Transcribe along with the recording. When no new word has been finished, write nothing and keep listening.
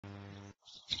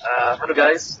Hello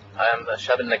guys, I'm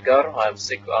Shabil Naggar. I'm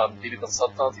DB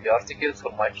consultant, DB architect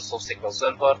for Microsoft SQL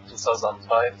Server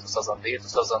 2005, 2008,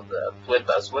 2012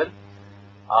 as well.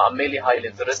 I'm mainly highly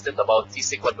interested about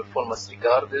T-SQL performance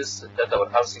regardless data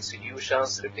warehousing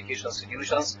solutions, replication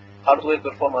solutions, hardware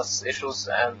performance issues,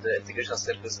 and integration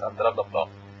service, and blah blah blah.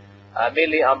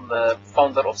 Mainly, I'm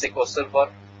founder of SQL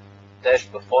Server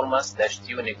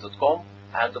performance-tuning.com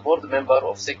and the board member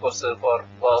of SQL Server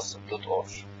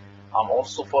plus.org. I'm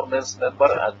also foremost member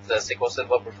at SQL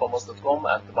Server Performance.com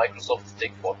and Microsoft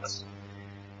Tech Forums.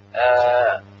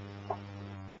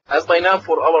 As by now,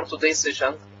 for our today's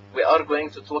session, we are going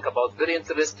to talk about very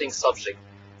interesting subject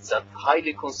that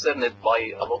highly concerned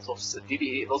by a lot of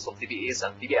DBAs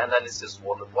and DB analysis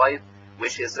worldwide,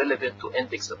 which is relevant to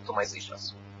index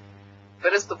optimizations.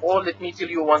 First of all, let me tell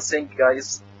you one thing,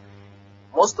 guys.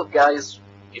 Most of guys,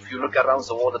 if you look around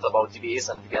the world about DBAs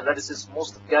and DB analysis,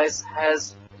 most of guys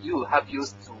have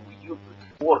used to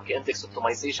work index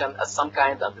optimization as some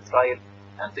kind of trial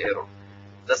and error.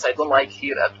 That I don't like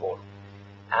here at all.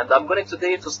 And I'm going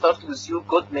today to start with you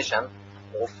good mission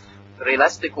of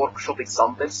realistic workshop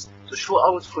examples to show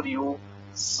out for you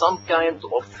some kind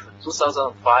of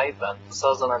 2005 and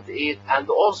 2008 and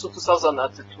also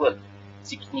 2012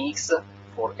 techniques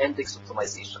for index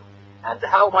optimization and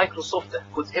how Microsoft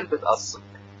could help us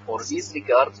for this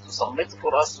regard to submit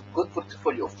for us good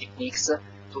portfolio of techniques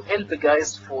to help the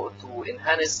guys to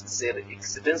enhance their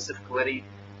expensive query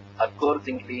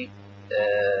accordingly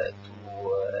to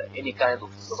any kind of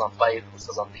 2005,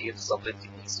 2008, 2012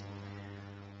 techniques.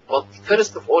 But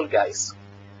first of all, guys,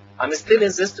 I'm still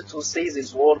insisting to say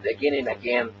this word again and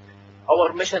again.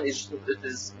 Our mission is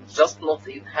just not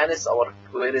to enhance our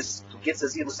queries to get the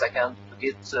 0 second, to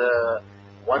get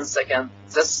 1 second.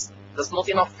 That's not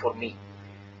enough for me.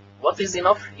 What is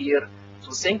enough here?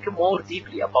 To think more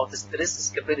deeply about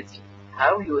stress scalability,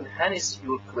 how you enhance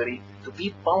your query to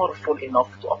be powerful enough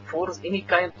to afford any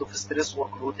kind of stress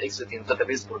workload exiting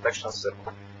database production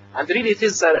server. And really it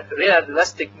is a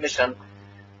realistic mission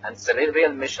and it's a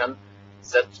real mission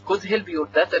that could help your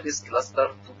database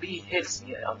cluster to be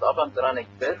healthy and up and running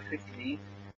perfectly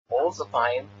all the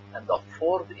time and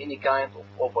afford any kind of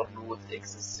overload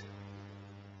exists.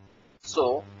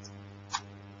 So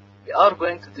we are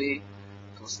going today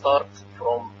to start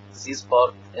from this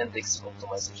part, index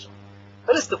optimization.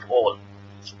 First of all,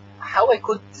 how I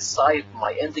could decide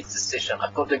my index decision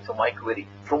according to my query.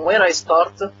 From where I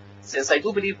start, since I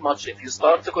do believe much, if you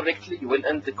start correctly, you will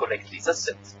end correctly. That's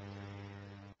it.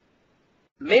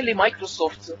 Mainly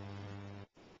Microsoft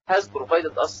has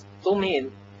provided us two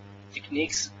main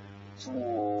techniques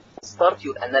to start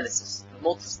your analysis,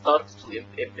 not start to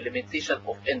implementation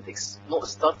of index. Not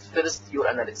start first your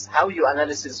analysis, how you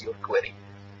analyze your query.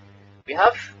 We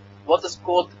have what is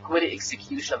called query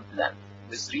execution plan,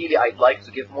 which really I'd like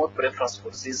to give more preference for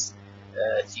this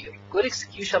tier. Query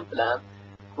execution plan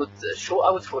could show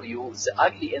out for you the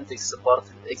ugly index part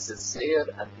that exists there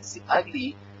and the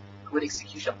ugly query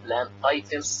execution plan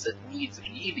items that need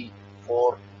really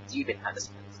for deep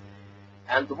enhancement.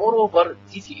 And moreover,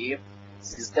 DTA,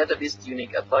 this database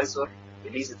tuning advisor,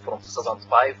 released from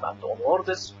 2005 and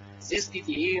onwards. This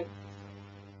DTA,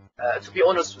 to be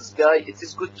honest with guy, it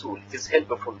is good tool. It is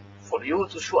helpful for you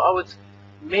to show out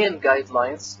main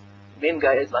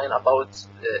guideline about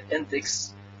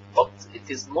index, but it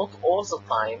is not all the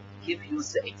time give you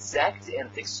the exact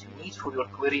index you need for your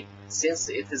query, since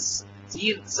it is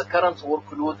deal the current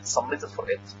workload submitted for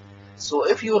it. So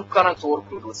if your current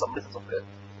workload submitted for it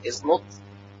is not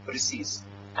precise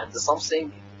and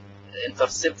something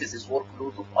intercepts this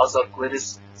workload of other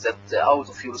queries that out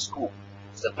of your scope,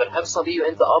 that perhaps you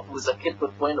end up with a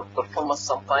killer point of performance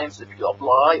sometimes if you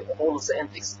apply all the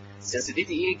index, since the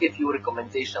DTA gives you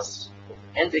recommendations of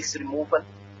index removal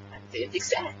and the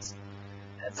index add.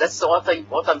 And that's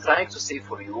what I'm trying to say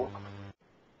for you.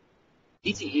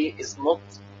 DTA is not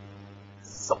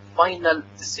the final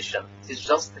decision. It is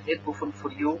just helpful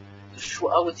for you to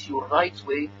show out your right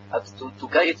way and to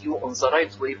guide you on the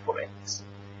right way for index.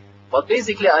 But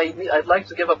basically, I'd like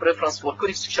to give a preference for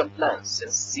query execution plan,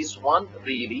 since this one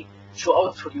really show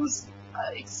out for you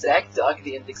the exact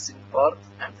ugly indexing part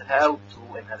and how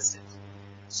to enhance it.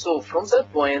 So from that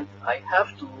point, I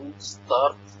have to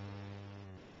start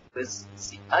with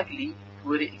the ugly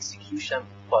query execution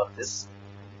parts,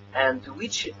 and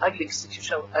which ugly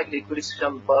query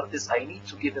execution parts I need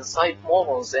to give insight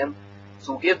more on them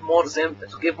to give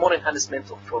more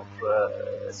enhancement for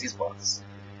these parts.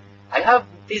 I have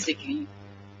basically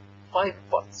 5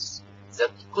 parts that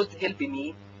could help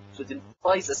me to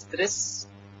identify the stress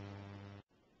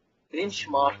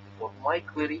benchmark for my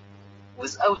query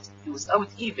without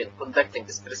even conducting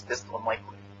the stress test on my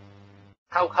query.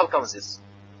 How comes this?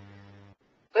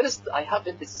 First, I have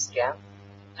index scan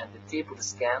and the table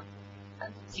scan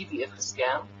and the TBF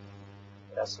scan.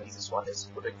 Actually, this one is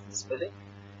correct in spelling.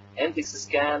 Index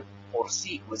scan or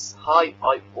seek with high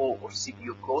I/O or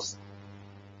CPU cost.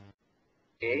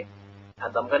 Okay,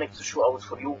 and I'm going to show out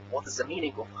for you what is the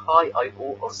meaning of high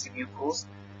I/O or CPU cost.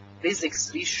 Basic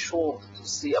threshold to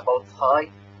say about high,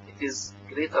 it is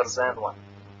greater than 1.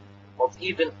 But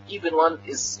even 1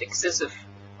 is excessive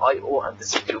I/O and the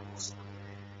CPU cost.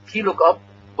 Key lookup,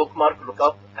 bookmark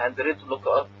lookup, and read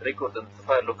lookup, record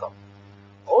identifier lookup.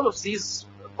 All of these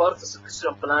parts of the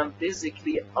execution plan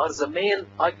basically are the main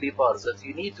ugly parts that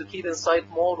you need to keep inside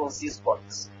more on these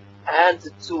parts, and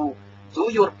to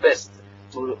do your best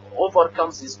to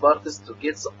overcome these parts to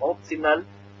get the optimal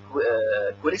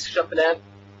query execution plan,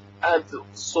 and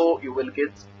so you will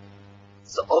get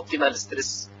the optimal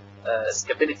stress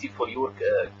scalability for your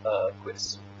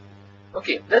queries.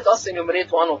 Okay, let us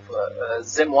enumerate one of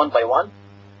them one by one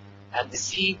and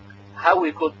see how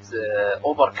we could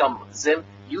overcome them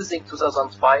using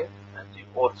 2005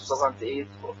 or 2008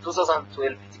 or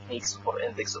 2012 techniques for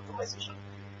index optimization.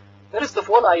 First of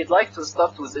all, I'd like to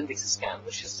start with index scan,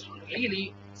 which is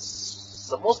really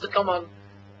the most common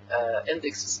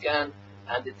index scan,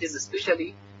 and it is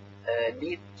especially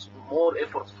need more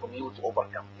effort from you to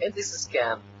overcome. Index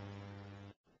scan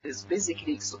is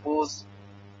basically expose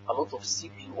a lot of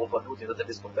CPU overload in the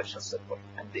database conversion server,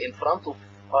 and in front of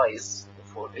eyes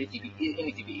for any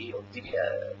DBA or DB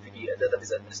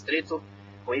database administrator,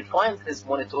 will find his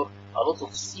monitor a lot of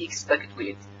CX packet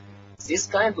weight. This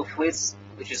kind of weights,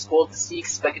 which is called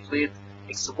CX packet weight,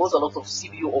 expose a lot of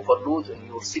CPU overload in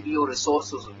your CPU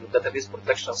resources of your database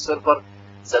protection server,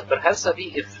 that perhaps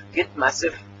if get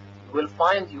massive, you will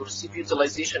find your CPU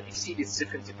utilization exceeded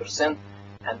 70%,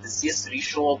 and this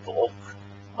threshold of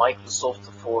Microsoft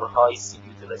for high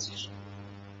CPU utilization.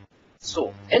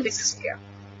 So, index scan.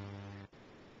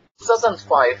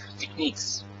 2005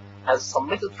 techniques has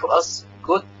submitted for us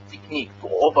good technique to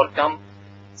overcome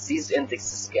these index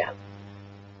scan,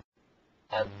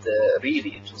 and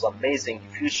really it was amazing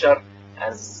feature,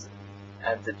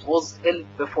 and it was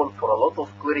helpful for a lot of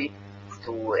query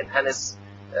to enhance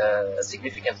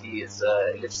significantly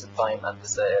the elapsed time and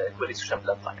the query execution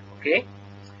plan time. Okay,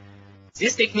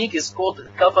 this technique is called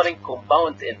covering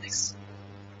compound index.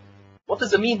 What is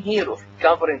the mean here of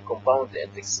covering compound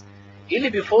index? Really,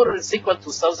 before SQL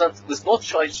 2000, with no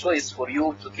choice for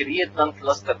you to create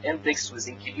non-cluster index with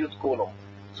include column.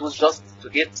 It was just to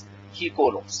get key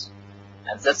columns,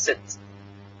 and that's it.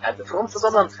 And from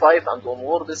 2005 and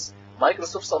onwards,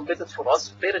 Microsoft submitted for us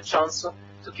fair chance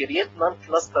to create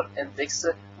non-cluster index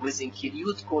with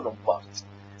include column part.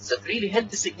 That really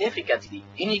helped significantly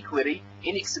any query,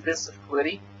 any expensive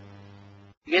query,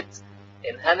 get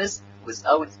enhanced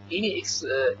without any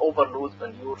overload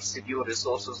on your CPU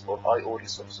resources or I/O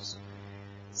resources.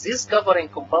 This covering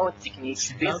compound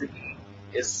techniques basically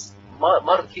is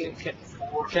marking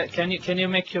for... Can you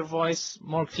make your voice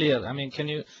more clear? I mean, can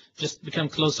you just become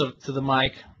closer to the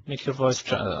mic, make your voice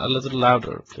a little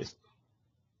louder, please?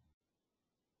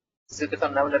 Is it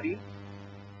better now, Nabil?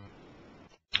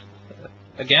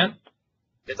 Again?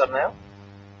 Better now?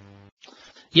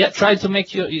 Yeah, try to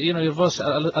make your voice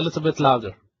a little bit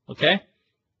louder. Okay?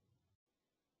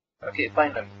 Okay,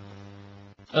 fine.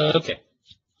 Okay.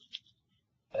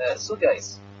 So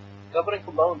guys, covering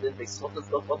compound index,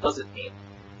 what does it mean?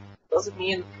 Does it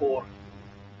mean for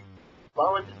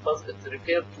compound, it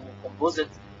refer to composite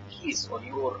keys on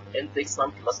your index,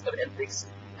 non-cluster index,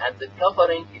 and the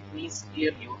covering, it means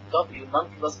here your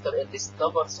non-cluster index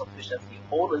covers sufficiently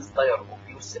all entire of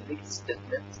your select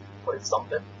statement, for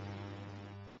example.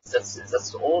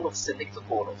 That's all of select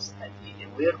columns, and the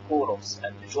where columns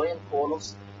and the join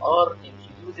columns are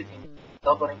included in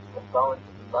covering compound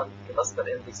non-cluster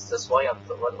index. That's why I'm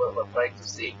trying to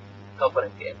say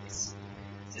covering index.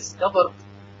 This covered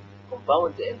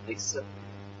compound index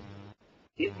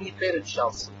give me fair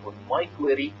chance for my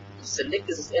query to select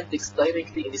this index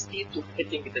directly instead of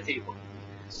hitting the table.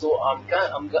 So I'm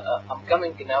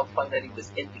coming now finally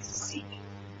with index seek.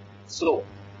 So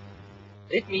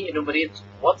let me enumerate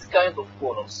what kind of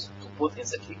columns to put in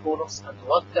the key columns and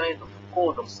what kind of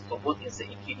columns to put in the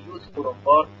include column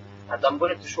part, and I'm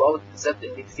going to show out that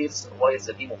in details while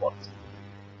the demo part.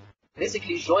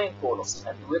 Basically, join columns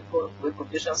and where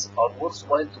conditions are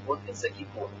worthwhile to put in the key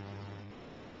column.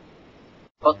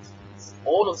 But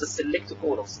all of the select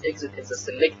columns exit in the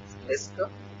select list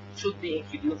should be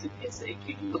included in the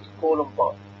include column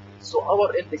part. So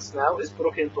our index now is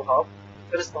broken into half.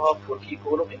 First half for key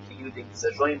column, including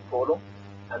the join column,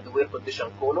 and where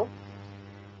condition column.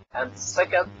 And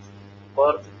second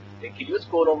part, include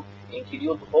column,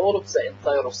 include all of the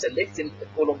entire of selecting the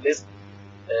column list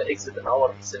exit in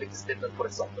our select statement, for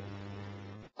example.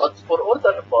 But for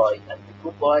order by and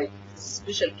group by,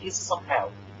 special case somehow.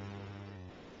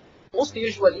 Most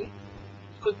usually,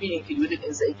 it could be included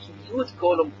in the include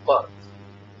column part.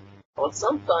 But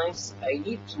sometimes I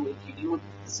need to include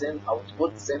them,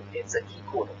 output them in the key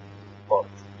column part,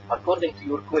 according to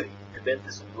your query.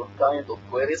 Depends on your kind of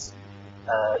queries,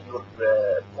 your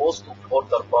cost of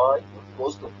order by, your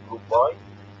cost of group by.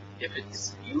 If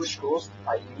it's huge cost,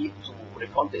 I need to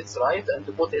refund it right and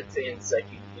put it in the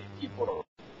key column.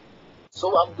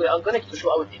 So I'm going to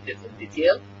show out it in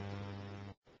detail,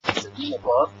 the demo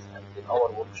part, and in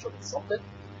our workshop example.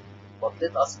 But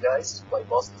let us, guys,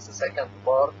 bypass to the second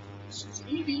part, which is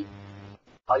really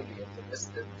highly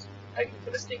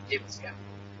interesting table scan.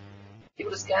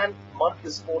 Table scan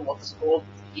marks for what is called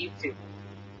heap table.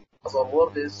 Other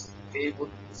word is table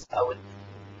without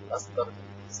cluster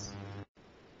index.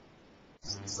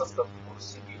 Cluster for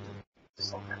CPU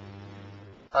somehow.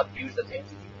 Have used that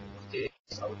entity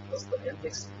without cluster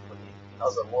index. In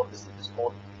other words, it is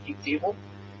called heap table.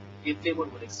 Heap table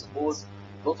will expose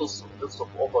lots of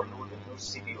overload in your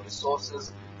CPU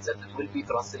resources that it will be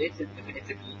translated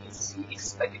definitively in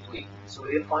CX packet way. So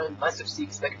you'll find massive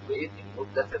CX packet way in your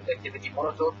different activity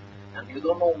monitor, and you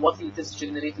don't know what it is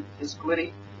generated in this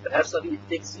query. Perhaps it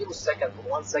takes 0 seconds,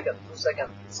 1 second, 2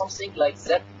 seconds, something like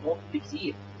that, not big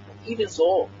deal. Even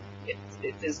so,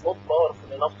 it is not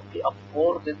powerful enough to be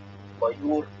afforded by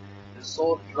your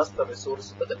cluster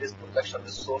resources, database production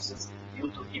resources due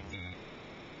to heap table.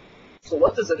 So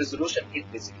what is the resolution here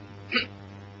basically?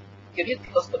 Create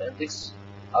cluster index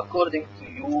according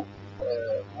to your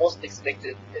most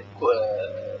expected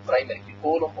primary key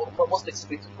column or most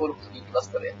expected column to be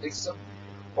cluster index.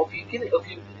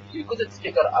 If you couldn't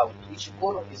figure out which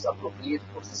column is appropriate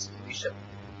for this situation,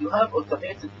 you have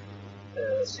alternative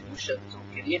solution to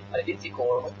create identity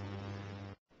column.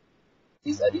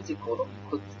 This identity column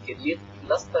you could create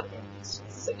cluster index.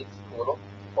 This is identity column.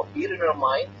 But bear in your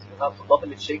mind, you have to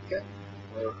double check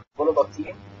your developer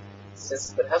team,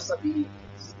 since perhaps the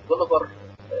developer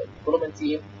development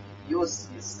team use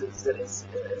their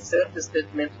insert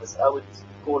statement without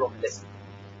column list.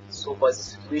 So by the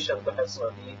situation, perhaps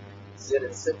their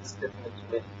insert statement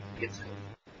will get failed.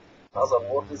 In other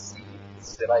words,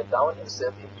 they write down,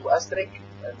 insert into asterisk,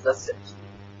 and that's it.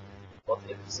 But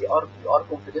if we are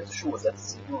confident to show that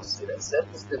they use their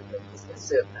insert statement with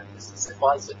insert and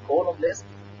specifies the column list,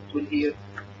 it will here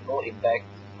no impact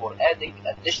for adding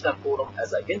additional column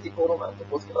as identity column and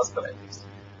put cluster index.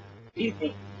 Believe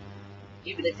me,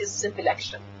 even it is simple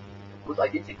action, put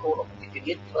identity column and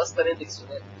create cluster index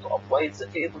to avoid the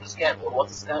table scan or what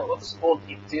is called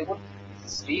heap table. It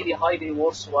is really highly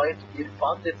worthwhile to be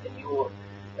funded in your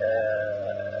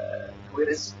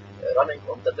queries running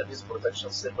on database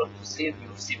production server to save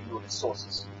your CPU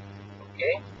resources.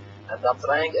 Okay, and I'm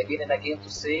trying again and again to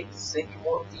say, think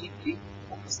more deeply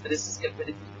of stress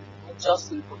scalability, not just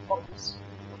the performance.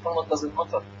 Performance doesn't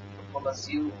matter. Performance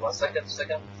you 1 second, 2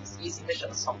 seconds, it is easy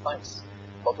mission sometimes.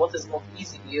 But what is not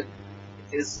easy here,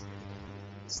 it is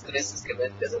stress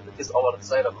scalability, as it is our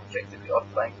desirable objective we are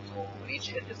trying to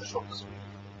reach it in the shortest way.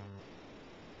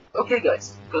 Okay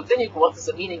guys, continue. What is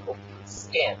the meaning of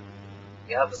scan?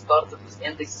 We have started with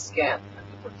index scan and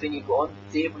we continue on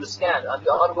table scan, and we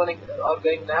are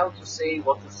going now to say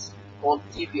what is called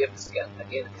TBF scan.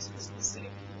 Again, this is the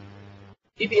same.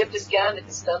 TBF scan, it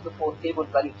stands for table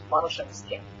value function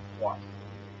scan. Why?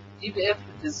 TBF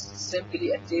is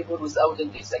simply a table without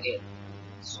index again.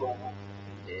 So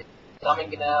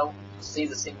coming now to say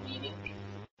the same meaning,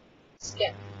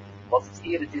 scan. But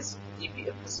here it is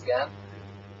TBF scan,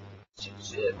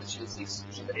 which is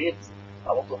generate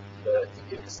a lot of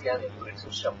TBF scan in your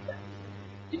execution plan.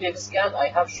 TBF scan I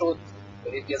have showed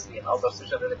previously in other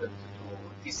session relevant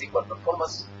to SQL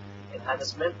performance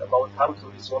enhancement about how to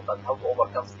resolve and how to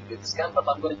overcome TBF scan, but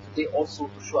I'm going today also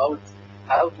to show out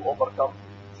how to overcome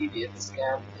TBF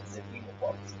scan in the demo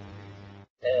part.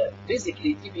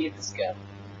 Basically, TBF scan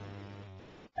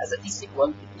as a T-SQL,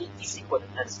 it needs T-SQL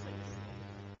enhancement,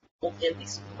 not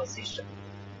index optimization.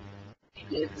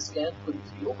 TBF scan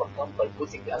couldn't be overcome by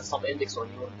putting some index on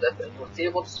your data in your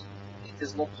tables. It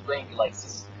is not doing like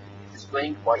this. It is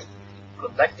doing by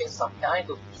conducting some kind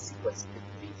of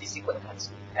T-SQL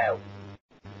enhancement. How?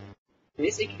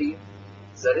 Basically,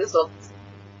 the result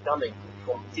coming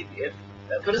from TBF,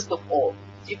 first of all,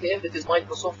 TBF, it is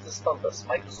Microsoft standards,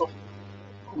 Microsoft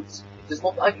codes. It is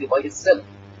not ugly by itself,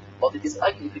 but it is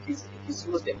ugly if it is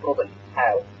used improperly.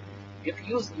 How? If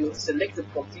you use your selected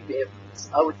from TBF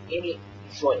without any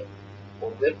join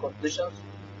or where conditions,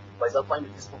 by that time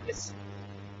it is complex.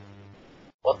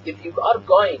 But if you are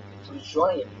going to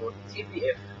join your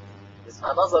TBF with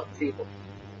another table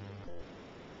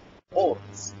or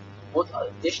put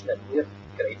additional where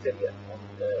criteria on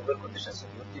where conditions in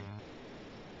your table,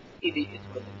 maybe it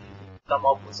will come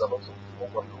up with a lot of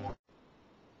overload,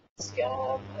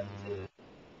 scan, and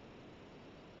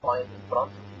find in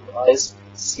front of your eyes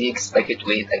 6 packet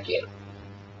weight again,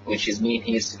 which is mean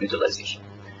here utilization.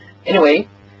 Anyway,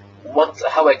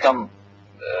 how I come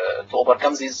to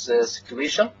overcome this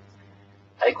situation?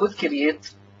 I could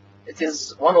create. It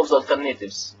is one of the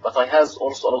alternatives, but I have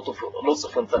also lots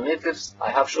of alternatives I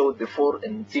have showed before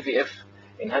in TVF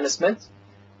enhancement.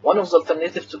 One of the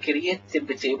alternatives to create temp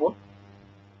table,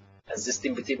 and this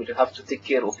temp table you have to take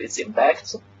care of its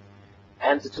impact,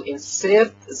 and to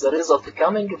insert the result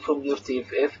coming from your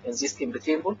TFF in this temp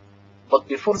table. But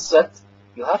before that,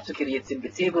 you have to create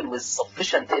temp table with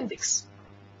sufficient index,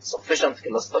 sufficient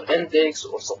cluster index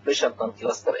or sufficient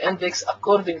non-cluster index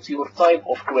according to your type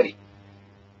of query.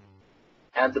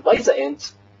 And by the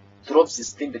end, drop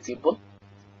this temp table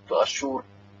to assure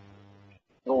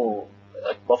no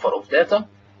buffer of data,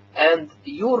 and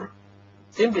your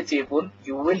temp table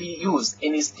you will use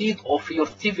instead of your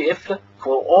TVF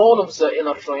for all of the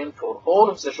inner join, for all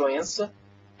of the joins,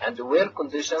 and where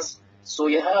conditions. So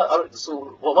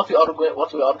what we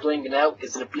are doing now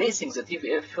is replacing the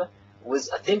TVF with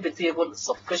a temp table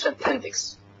sufficient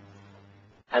index,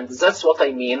 and that's what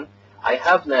I mean. I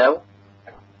have now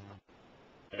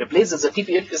replaced the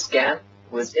TVF scan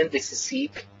with index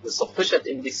seek, with sufficient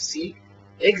index seek,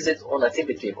 exit on a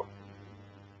temp table.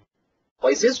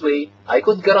 By this way, I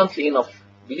could guarantee enough.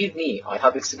 Believe me, I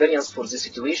have experience for this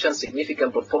situation,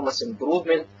 significant performance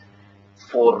improvement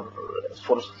for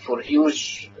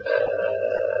huge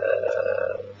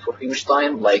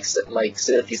time, like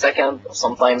 30 seconds.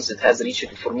 Sometimes it has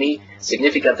reached for me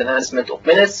significant enhancement of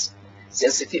minutes.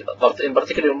 But in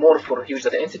particular more for huge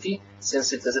data entity, since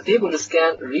the table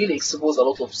scan really exposes a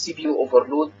lot of CPU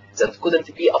overload that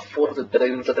couldn't be afforded by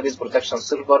your database protection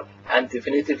server, and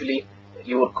definitively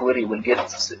your query will get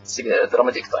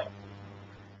dramatic time.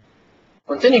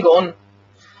 Continuing on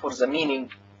for the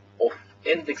meaning of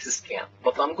index scan,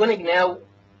 but I'm going now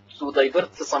to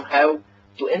divert somehow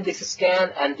to index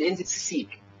scan and index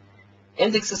seek.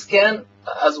 Index scan,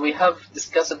 as we have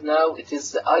discussed now, it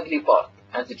is the ugly part,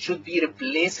 and it should be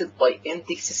replaced by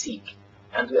index seek.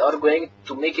 And we are going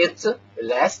to make it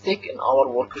elastic in our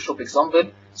workshop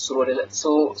example through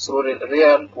a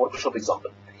real workshop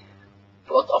example.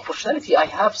 But unfortunately, I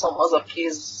have some other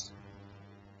case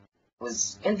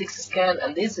with index scan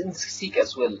and this index seek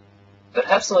as well.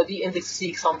 Perhaps the index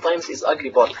seek sometimes is ugly,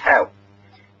 but how?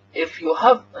 If you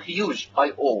have a huge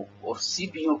I/O or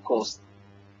CPU cost,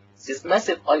 this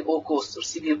massive I/O cost or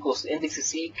CPU cost index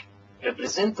seek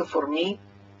represent for me,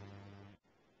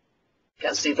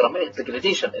 can say, dramatic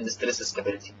degradation in the stress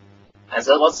scalability. And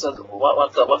that's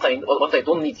what I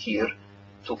don't need here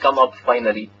to come up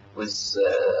finally with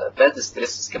bad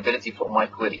stress scalability for my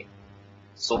query.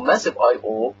 So massive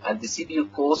I/O and the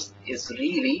CPU cost is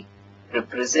really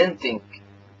representing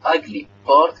ugly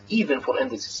part even for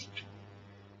index seek.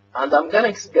 And I'm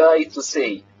going to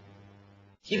say,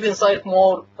 keep inside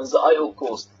more on the I/O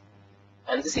cost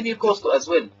and the CPU cost as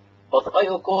well. But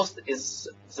I/O cost is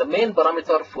the main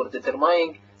parameter for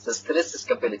determining the stress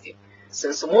scalability.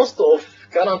 Since most of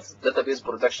current database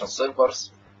production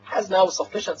servers has now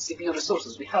sufficient CPU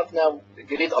resources, we have now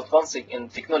great advancing in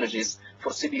technologies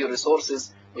for CPU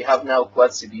resources. We have now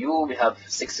quad CPU, we have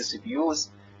 6 CPUs,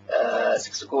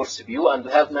 6-core CPU, and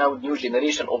we have now new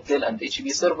generation of Dell and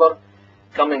HP server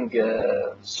coming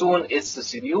soon. It's a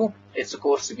CPU, it's a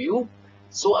core CPU.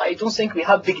 So I don't think we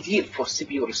have big deal for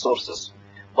CPU resources.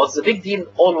 But the big deal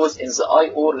always in the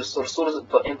I/O resources,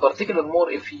 in particular more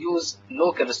if you use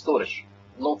local storage,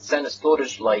 not SAN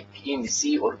storage like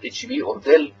EMC or HP or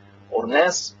Dell or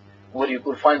NAS, where you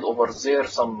could find over there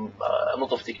some a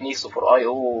lot of techniques for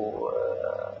I/O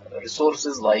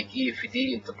resources like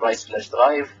EFD, enterprise flash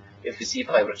drive, FEC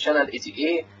fiber channel,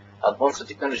 ATA, advanced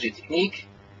technology technique,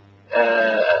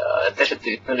 attached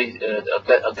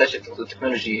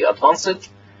technology advanced.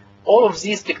 All of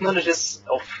these technologies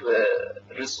of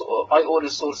I/O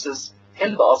resources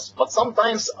help us, but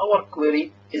sometimes our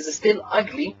query is still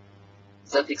ugly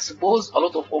that expose a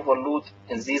lot of overload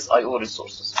in these I/O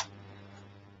resources.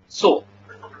 So,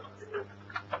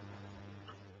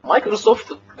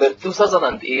 Microsoft per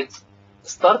 2008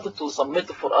 started to submit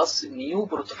for us a new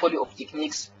portfolio of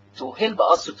techniques to help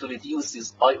us to reduce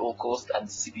this I/O cost and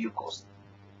CPU cost.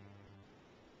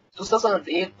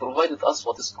 2008 provided us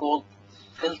what is called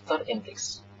filter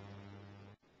index.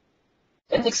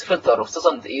 Index filter of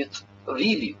 2008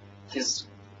 really is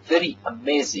very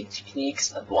amazing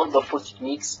techniques and wonderful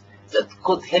techniques that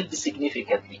could help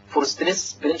significantly for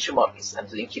stress benchmarks and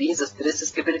to increase the stress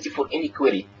stability for any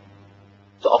query,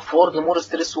 to afford more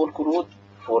stress workload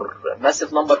for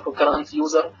massive number of concurrent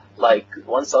user like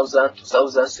 1,000,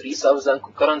 2,000, 3,000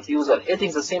 concurrent user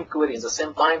hitting the same query in the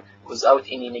same time without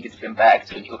any negative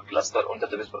impact in your cluster on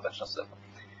database production server.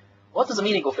 What is the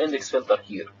meaning of index filter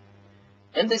here?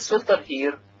 Index filter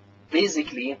here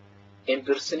basically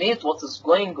impersonate what is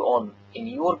going on in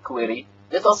your query.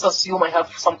 Let us assume I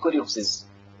have some query of this.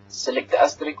 Select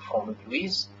asterisk from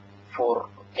employees for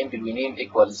employee name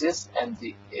equals this and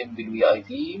the employee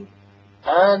ID,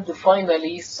 and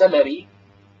finally salary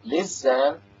less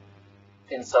than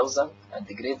 10,000 and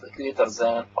greater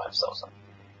than 5,000.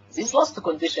 This last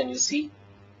condition, you see,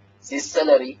 this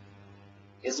salary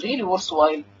is really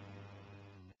worthwhile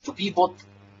to be put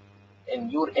in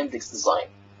your index design.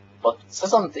 But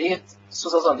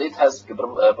 2008 has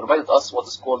provided us what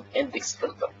is called index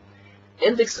filter.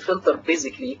 Index filter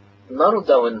basically narrow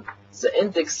down the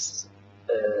index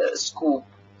scope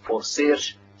for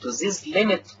search to this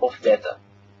limit of data.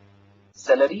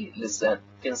 Salary less than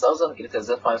 10,000, greater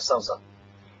than 5,000.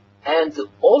 And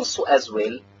also as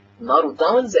well, narrow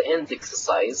down the index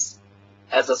size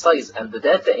as a size and the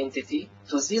data entity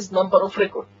to this number of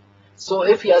record. So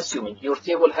if you assuming your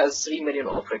table has 3 million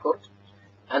of record,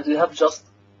 and you have just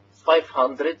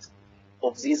 500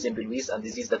 of these employees and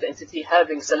this data entity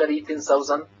having salary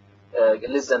 10,000,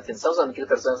 less than 10,000,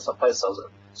 greater than 5,000.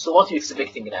 So what are you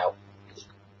expecting now?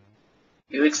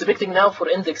 You're expecting now for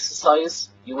index size,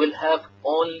 you will have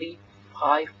only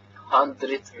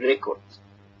 500 records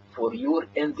for your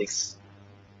index.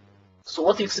 So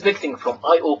what are you expecting from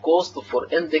I/O cost for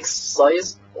index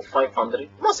size of 500?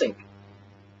 Nothing.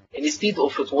 Instead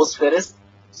of it was first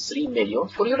 3 million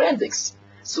for your index.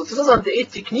 So 2008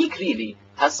 technique really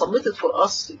has submitted for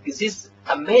us these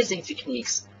amazing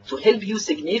techniques to help you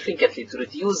significantly to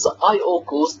reduce the I/O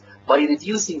cost by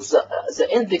reducing the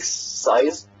index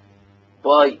size,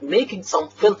 by making some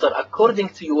filter according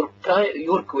to your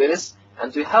queries,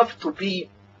 and you have to be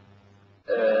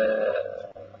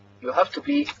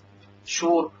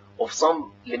sure of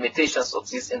some limitations of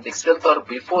this index filter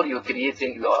before you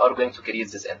are going to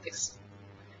create this index.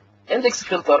 Index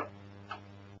filter,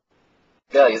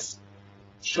 guys,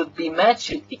 should be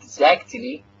matched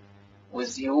exactly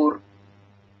with your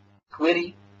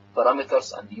query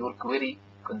parameters and your query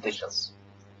conditions.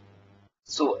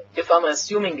 So if I'm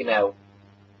assuming now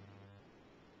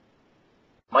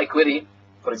my query,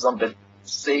 for example,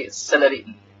 say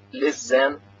salary less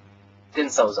than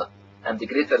 10,000 and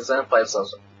greater than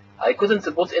 5,000, I couldn't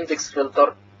put index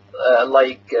filter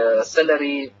like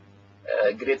salary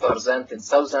greater than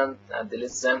 10,000 and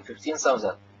less than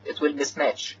 15,000. It will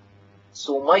mismatch.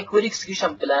 So my query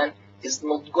execution plan is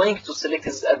not going to select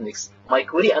this index. My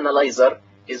query analyzer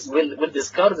will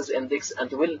discard this index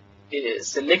and will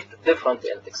select different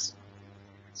index.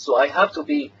 So I have to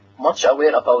be much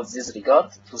aware about this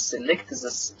regard to select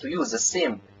this, to use the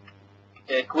same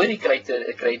query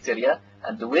criteria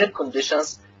and the where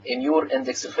conditions in your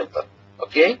index filter.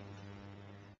 Okay.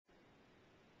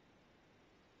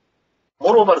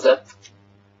 Moreover that,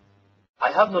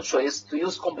 I have no choice to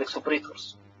use complex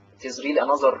operators. It is really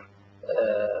another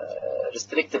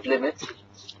restrictive limit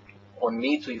on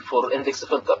me for index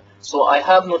filter. So I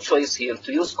have no choice here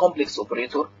to use complex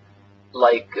operator,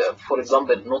 like for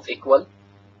example not equal,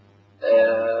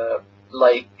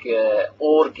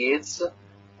 OR gates.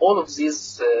 All of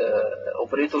these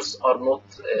operators are not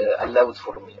allowed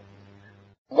for me.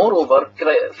 Moreover,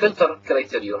 filter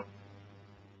criterion,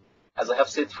 as I have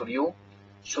said for you,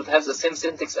 should have the same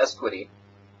syntax as query,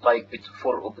 like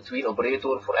between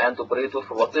operator, for AND operator,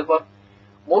 for whatever.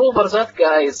 Moreover that,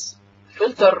 guys,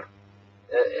 filter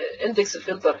index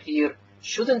filter here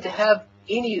shouldn't have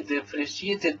any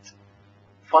differentiated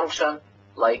function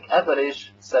like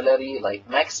average, salary, like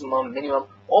maximum, minimum.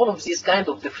 All of these kind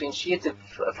of differentiated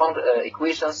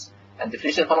equations and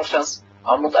differentiated functions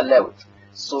are not allowed.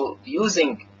 So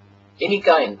using any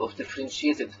kind of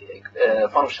differentiated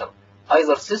function,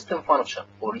 either system function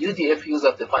or UDF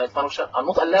user-defined function, are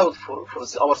not allowed for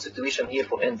our situation here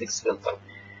for index filter.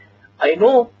 I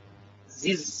know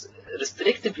these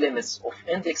restrictive limits of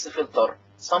index filter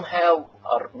somehow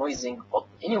are noising, but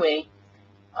anyway,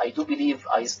 I do believe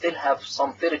I still have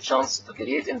some fair chance to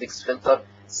create index filter,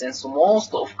 since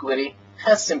most of query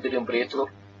has simple operator,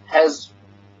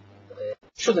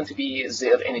 shouldn't be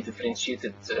there any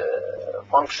differentiated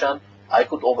function. I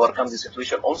could overcome the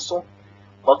situation also.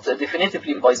 But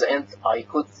definitively by the end, I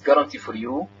could guarantee for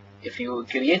you, if you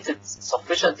created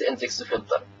sufficient index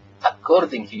filter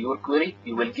according to your query,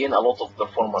 you will gain a lot of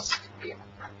performance gain.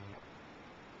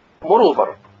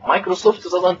 Moreover, Microsoft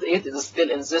 2008 is still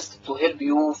insists to help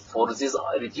you for this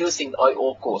reducing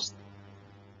I/O cost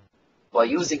by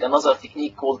using another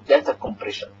technique called data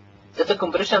compression. Data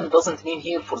compression doesn't mean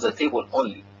here for the table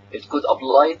only. It could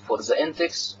apply for the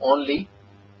index only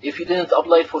if you didn't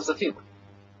apply it for the table.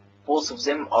 Both of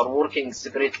them are working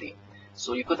separately.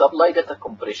 So you could apply data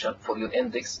compression for your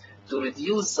index to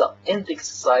reduce the index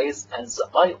size and the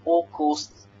I/O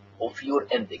cost of your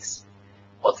index.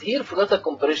 But here for data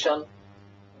compression,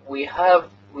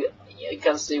 I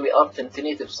can say we are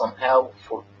tentative somehow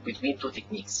for between two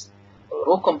techniques,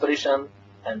 row compression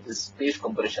and this page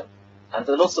compression. And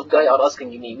lots of guys are asking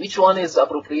me, which one is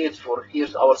appropriate for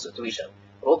here's our situation,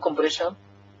 row compression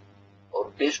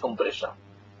or page compression?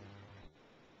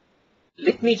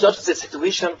 Let me judge the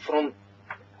situation from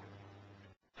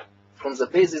the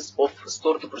basis of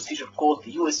stored procedure called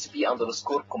USB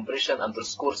underscore compression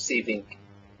underscore saving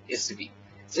SB.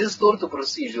 This stored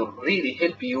procedure really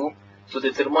help you to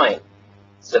determine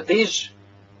the page,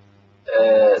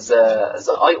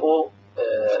 the I/O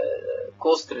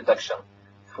cost reduction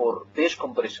for page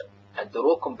compression and the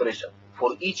row compression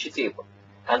for each table,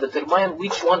 and determine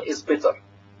which one is better,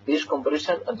 page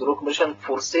compression and row compression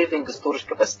for saving storage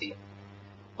capacity.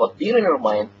 But bear in your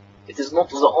mind, it is not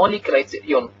the only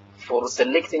criterion for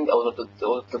selecting or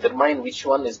to determine which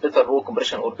one is better, row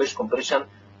compression or page compression.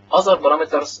 Other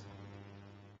parameters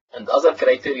and other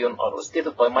criterion are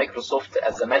stated by Microsoft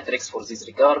as a matrix for this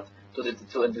regard to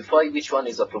identify which one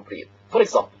is appropriate. For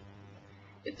example,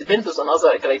 it depends on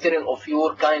other criterion of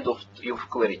your kind of your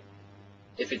query.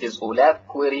 If it is OLAP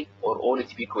query or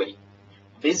OLTP query.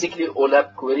 Basically,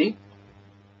 OLAP query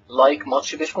like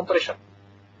much page compression.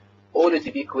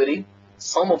 OLTP query,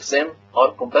 some of them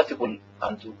are compatible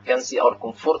and you can see are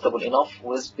comfortable enough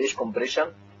with page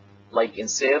compression, like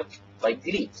insert, like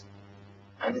delete.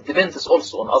 And it depends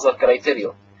also on other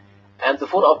criteria. And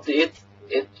for update,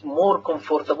 it's more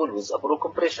comfortable with row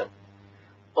compression.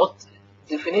 But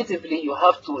definitively, you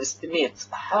have to estimate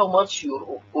how much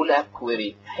your OLAP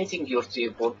query hitting your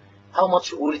table, how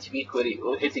much OLTP query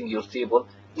hitting your table,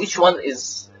 which one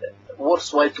is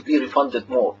worthwhile to be refunded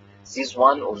more, this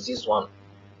one or this one.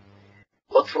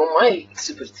 But from my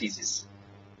expertise,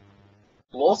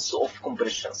 lots of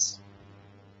compressions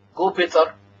go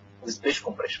better with page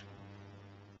compression.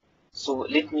 So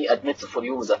let me admit for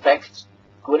you the fact,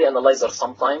 query analyzer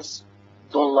sometimes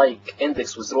don't like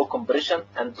index with row compression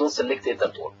and don't select it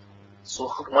at all.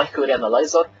 So my query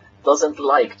analyzer doesn't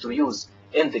like to use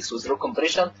index with row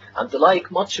compression and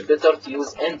like much better to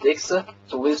use index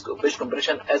to with page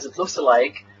compression, as it looks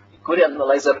like query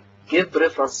analyzer give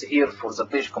preference here for the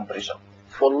page compression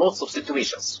for lots of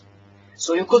situations.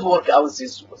 So you could work out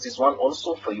this one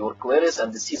also for your queries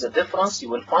and see the difference. You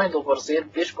will find over there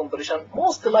page compression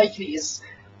most likely is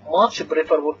much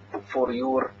preferable for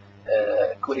your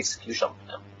query execution.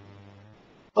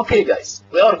 Okay guys,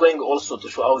 we are going also to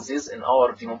show out this in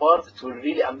our demo part. It will be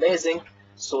really amazing.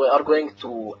 So we are going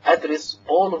to address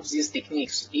all of these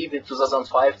techniques, even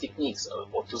 2005 techniques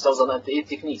or 2008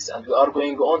 techniques, and we are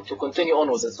going on to continue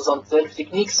on with the 2012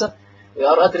 techniques. We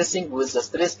are addressing with the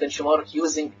stress benchmark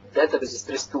using database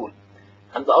stress tool.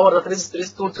 And our database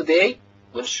stress tool today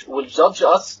will judge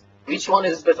us which one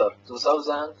is better,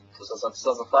 2000,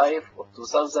 2005, or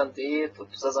 2008, or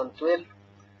 2012,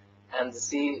 and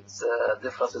see the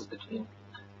differences between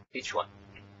each one.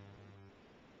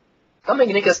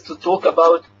 Coming next to talk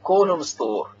about column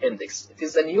store index. It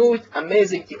is a new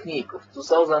amazing technique of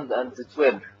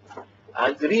 2012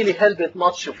 and really helped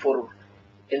much for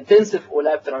intensive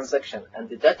OLAP transaction and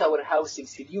the data warehousing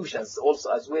solutions also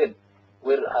as well,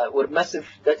 where massive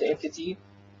data entity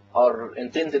are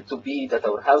intended to be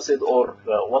data warehoused or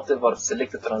whatever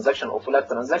selected transaction or OLAP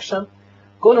transaction.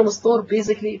 Column store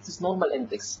basically it is normal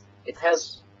index. It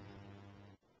has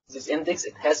this index,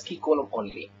 it has key column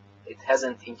only. It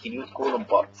hasn't include column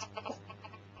part.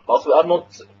 But we are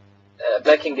not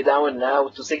backing down now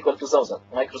to SQL 2000.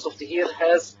 Microsoft here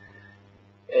has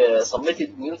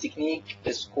submitted new technique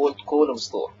is called column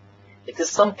store. It is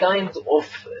some kind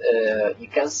of, you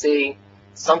can say,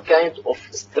 some kind of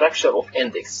structure of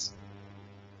index.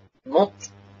 Not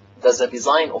the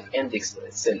design of index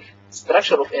itself.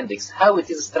 Structure of index, how it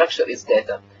is structured its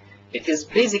data. It is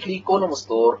basically column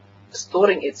store,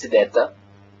 storing its data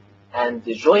and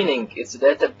joining its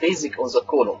data basic on the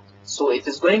column. So it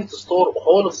is going to store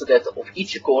all of the data of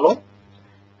each column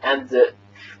and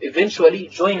eventually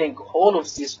joining all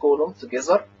of these columns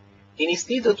together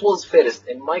Instead, it was first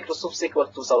in Microsoft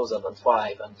SQL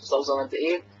 2005 and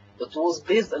 2008. It was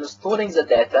based on storing the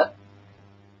data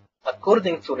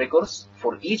according to records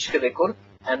for each record,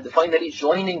 and finally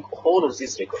joining all of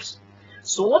these records.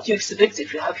 So what you expect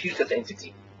if you have huge data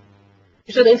entity?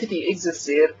 Huge data entity exists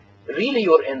there. Really,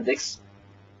 your index,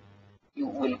 you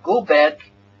will go back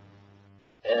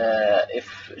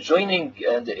if joining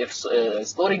and if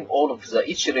storing all of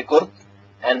each record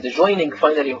and joining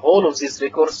finally all of these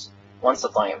records once a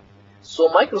time. So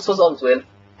Microsoft 2012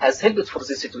 has helped for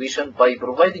this situation by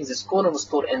providing this column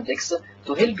store index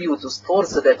to help you to store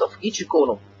the data of each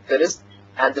column first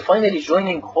and finally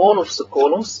joining all of the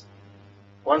columns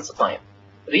once a time.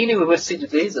 Really, we will see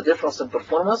today the difference in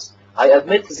performance. I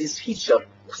admit this feature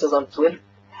of 2012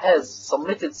 has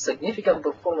submitted significant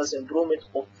performance improvement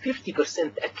of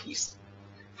 50% at least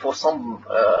for some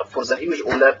for the huge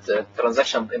OLAP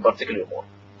transaction in particular more.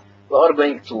 We are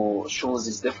going to show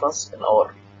this difference in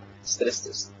our stress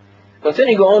test.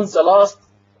 Continuing on, the last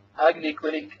ugly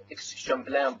query execution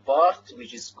plan part,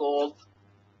 which is called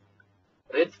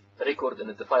read record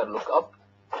identifier lookup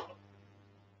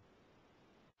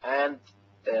and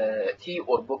key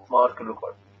or bookmark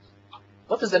lookup.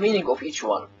 What is the meaning of each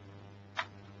one?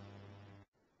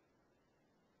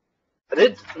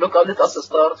 Read lookup, let us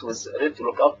start with read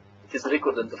lookup. It is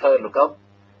record identifier lookup.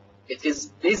 It is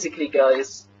basically,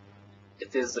 guys,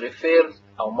 it is referred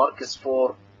or marks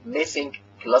for missing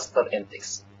cluster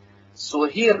index. So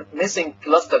here, missing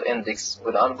cluster index,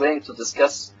 when I'm going to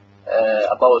discuss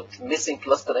about missing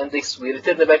cluster index, we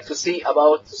return back to see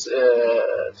about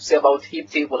heap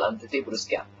table and the table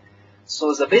scan.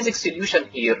 So the basic solution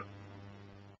here,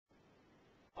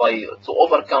 to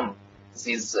overcome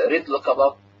this read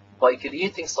lookup, by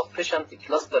creating sufficient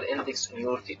cluster index in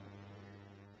your table.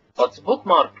 But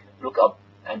bookmark lookup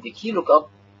and the key lookup,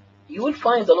 you will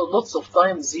find lots of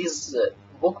times these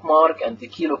bookmark and the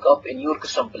key lookup in your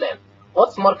question plan.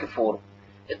 What's marked for?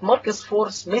 It marks for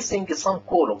missing some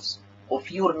columns of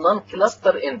your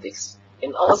non-cluster index.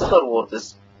 In other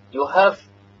words, you have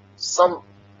some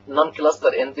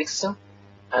non-cluster index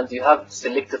and you have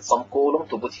selected some column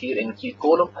to put here in key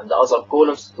column and the other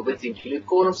columns to put in include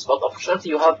columns, but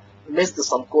unfortunately you have missed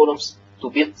some columns to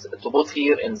put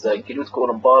here in the include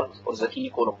column part or the key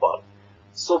column part.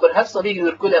 So perhaps maybe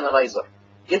your query analyzer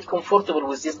get comfortable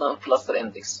with this non-cluster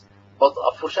index, but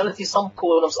unfortunately some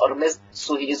columns are missed,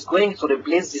 so he is going to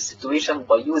replace this situation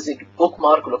by using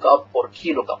bookmark lookup or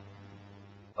key lookup.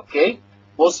 Okay,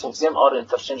 both of them are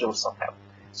interchangeable somehow.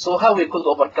 So how we could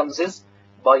overcome this?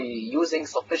 By using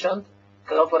sufficient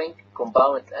covering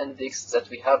compound index that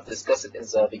we have discussed in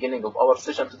the beginning of our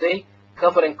session today.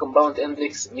 Covering compound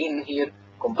index mean here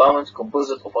compound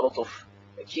composite of a lot of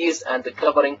keys, and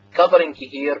covering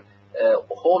here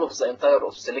whole of the entire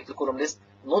of selected column list,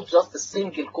 not just a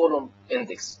single column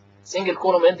index. Single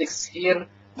column index here,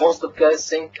 most of guys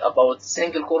think about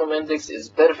single column index is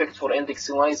perfect for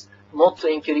indexing wise, not to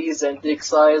increase the index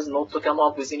size, not to come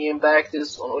up with any impact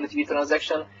on OLTP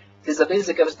transaction. It is a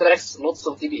basic abstract, lots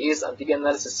of DBAs and DB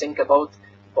analysis think about,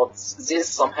 but this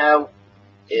somehow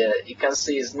you can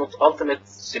say is not ultimate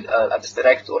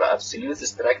abstract or absolute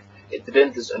abstract. It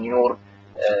depends on your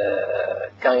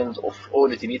kind of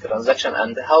OLTP transaction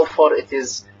and how far it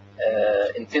is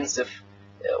intensive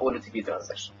OLTP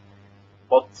transaction.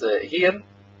 But here,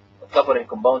 covering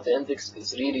compound index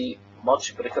is really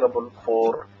much preferable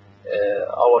for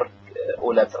our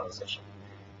OLAP transaction.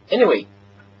 Anyway,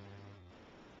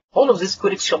 all of this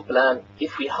correction plan,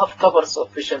 if we have covered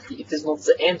sufficiently, it is not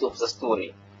the end of the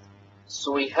story.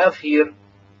 So we have here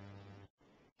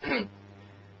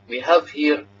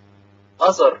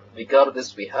other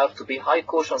regardless, we have to be high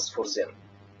cautious for them.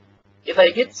 If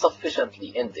I get sufficiently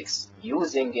index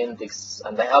using index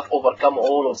and I have overcome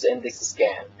all of the index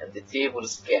scan and the table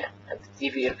scan and the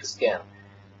TVF scan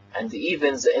and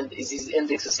even this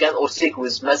index scan or seek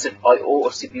with massive IO or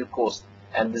CPU cost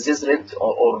and this read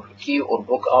or key or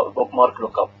bookmark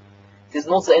lookup, it is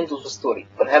not the end of the story.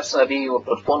 Perhaps maybe your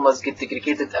performance get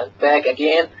degraded and back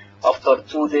again after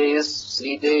 2 days,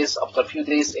 3 days, after a few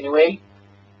days anyway.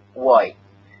 Why?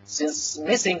 Since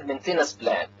missing maintenance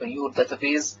plan on your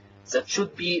database that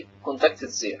should be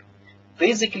conducted there.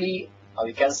 Basically,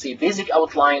 we can say basic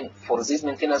outline for this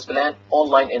maintenance plan,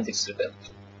 online index rebuild.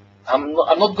 I'm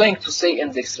not going to say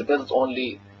index rebuild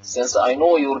only, since I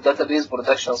know your database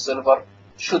production server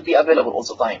should be available all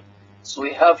the time. So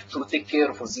we have to take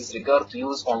care for this regard to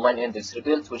use online index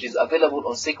rebuild, which is available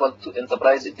on SQL 2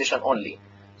 Enterprise Edition only.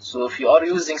 So if you are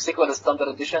using SQL Standard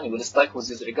Edition, you will stick with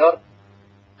this regard,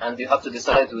 and you have to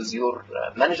decide with your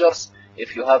managers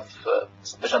if you have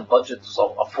sufficient budget to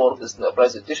afford this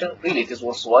Enterprise Edition. Really, it is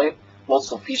worthwhile.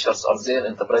 lots of features are there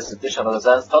in Enterprise Edition rather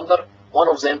than standard. One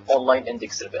of them, online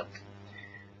index rebuild.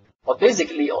 But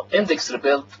basically, index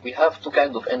rebuild, we have two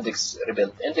kinds of index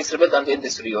rebuild and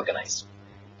index reorganize.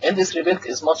 Index rebuild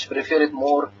is much preferred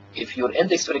more if your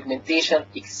index fragmentation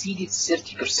exceeded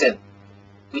 30%,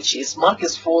 which is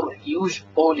marks for huge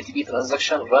OLTP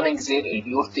transaction running there in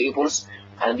your tables,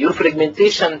 and your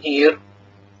fragmentation here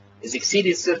is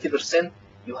exceeded 30%,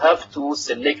 you have to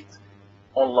select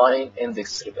online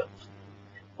index rebuild.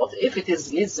 But if it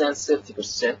is less than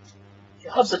 30%, you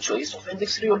have the choice of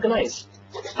index reorganize,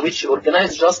 which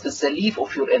organize just the leaf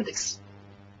of your index.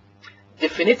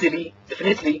 Definitely,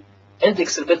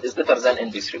 index rebuild is better than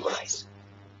index reorganize.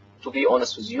 To be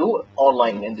honest with you,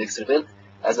 online index rebuild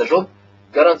as a job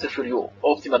guarantee for you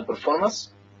optimal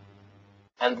performance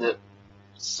and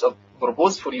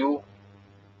propose for you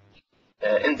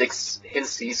index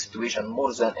healthy situation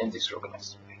more than index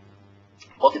reorganize.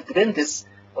 But it depends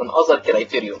on other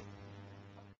criteria.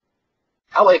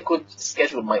 How I could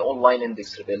schedule my online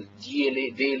index rebuild,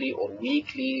 daily or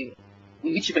weekly,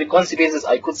 which frequency basis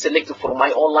I could select for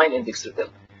my online index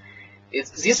rebuild.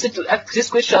 This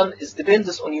question is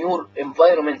depends on your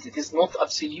environment. It is not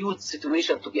absolute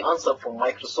situation to be answered from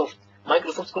Microsoft.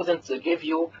 Microsoft couldn't give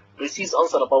you precise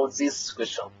answer about this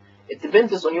question. It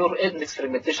depends on your index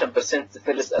fragmentation percent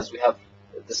first, as we have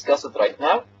discussed right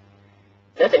now.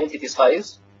 Data entity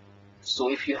size. So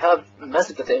if you have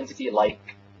massive data entity like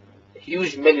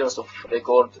huge millions of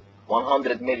record,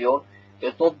 100 million,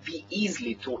 it will not be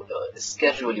easy to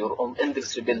schedule your own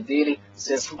index rebuild daily,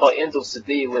 since by end of the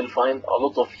day you will find a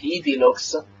lot of heavy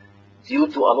locks due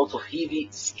to a lot of heavy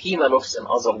schema locks, in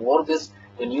other words,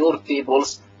 in your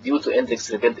tables due to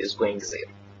index rebuild is going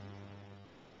there.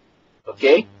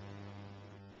 Okay?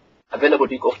 Available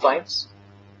week of times.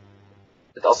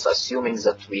 Let us assuming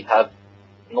that we have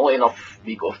no enough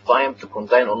week of time to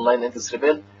contain online index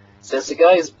rebuild. Since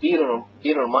guys, bear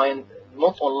in mind,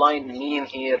 not online mean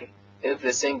here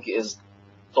everything is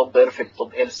top perfect,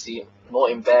 top healthy, no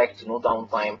impact, no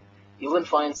downtime. You will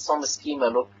find some schema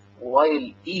look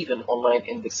while even online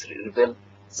index rebuild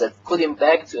that could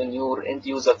impact on your end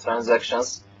user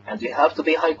transactions, and you have to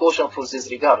be high caution for this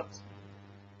regard.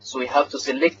 So we have to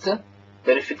select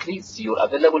perfectly your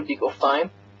available peak of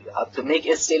time. You have to make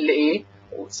SLA,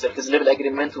 or service level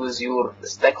agreement, with your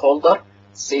stakeholder.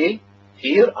 Say,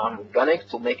 here I'm going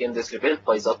to make index rebuild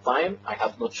by that time, I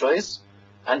have no choice,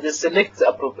 and select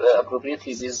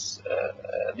appropriately this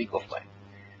peak of time.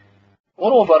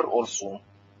 Moreover, also,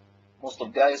 most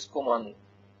of guys common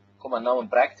now in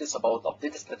practice about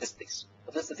updated statistics.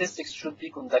 Updated statistics should be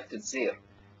conducted there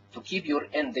to keep your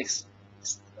index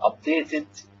updated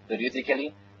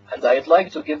periodically, and I'd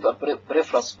like to give a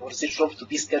preference for this job to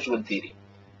be scheduled daily.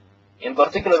 In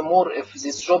particular, more if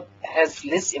this job has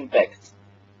less impact.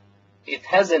 It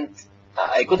hasn't,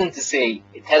 I couldn't say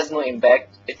it has no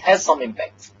impact, it has some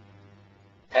impact.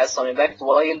 It has some impact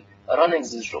while running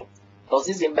this job. But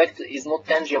this impact is not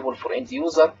tangible for end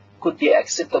user, could be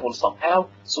acceptable somehow,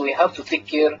 so we have to take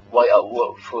care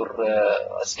for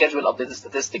schedule updated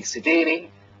statistics daily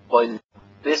by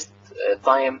best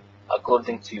time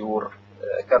according to your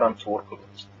current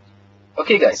workload.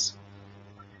 Okay guys,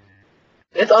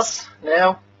 let us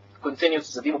now continue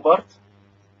to the demo part.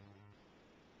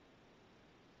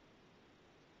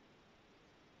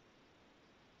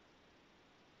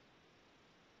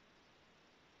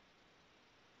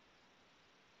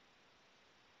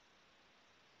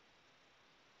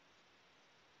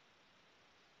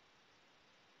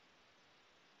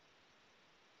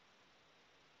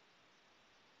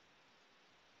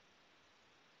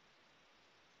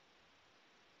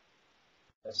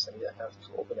 I have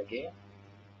to open again.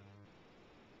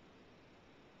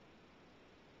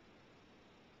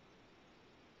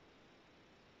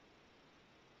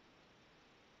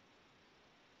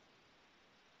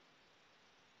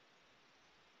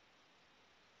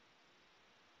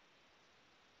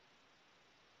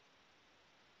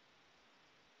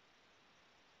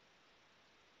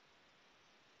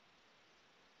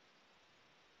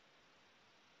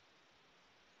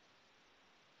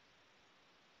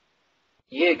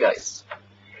 Yeah guys,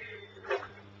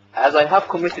 as I have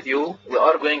committed you, we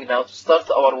are going now to start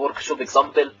our workshop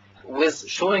example with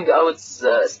showing out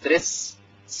the stress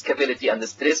scalability and the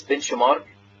stress benchmark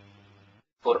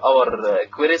for our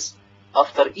queries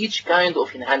after each kind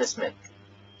of enhancement,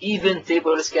 even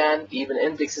table scan, even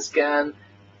index scan,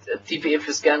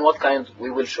 TPF scan, what kind we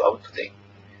will show out today.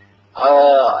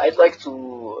 I'd like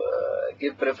to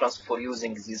give preference for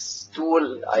using this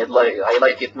tool. I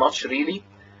like it much really.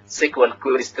 SQL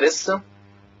query stress.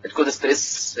 It could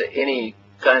stress any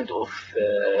kind of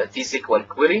T-SQL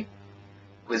query.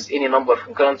 with any number of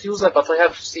concurrent user, but I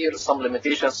have here some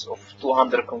limitations of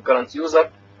 200 concurrent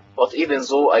user. But even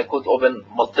though I could open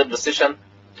multiple sessions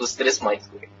to stress my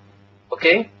query.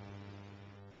 Okay?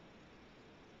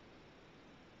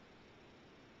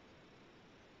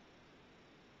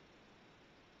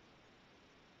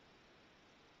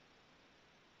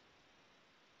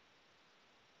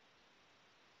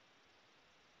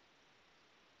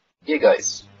 Yeah,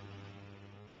 guys.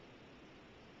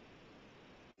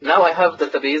 Now I have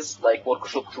database like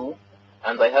workshop 2,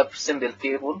 and I have simple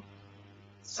table,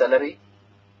 salary,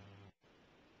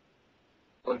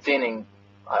 containing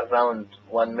around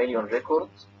 1 million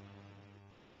records.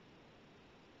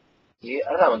 Yeah,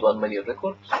 around 1 million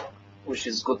records, which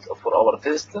is good for our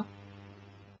test.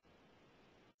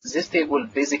 This table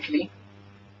basically,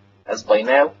 as by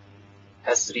now,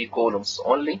 has 3 columns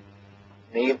only: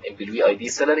 name, employee ID,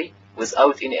 salary,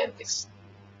 without any index.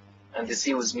 And you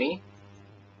see with me,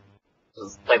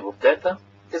 the type of data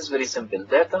is very simple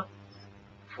data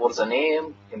for the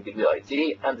name, employee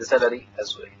ID, and the salary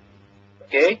as well.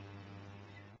 Okay?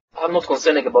 I'm not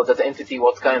concerning about that entity,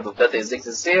 what kind of data is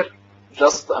exists here.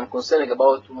 Just I'm concerning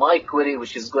about my query,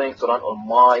 which is going to run on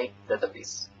my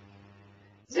database.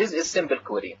 This is simple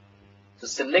query. To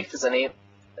select the name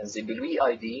and the employee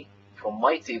ID from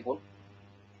my table,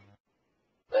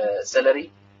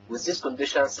 salary, with this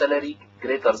condition: salary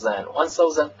greater than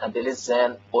 1,000 and less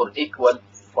than or equal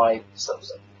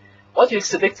 5,000. What you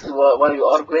expect what you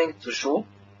are going to show?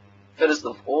 First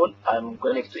of all, I'm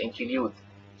going to include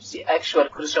the actual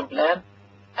question plan,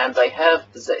 and I have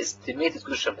the estimated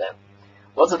question plan.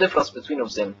 What's the difference between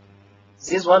of them?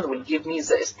 This one will give me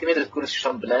the estimated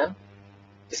question plan,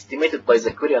 estimated by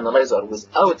the query analyzer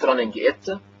without running it,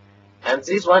 and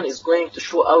this one is going to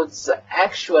show out the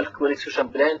actual query question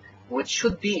plan, which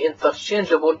should be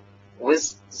interchangeable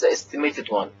with the estimated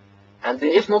one. And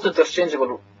if not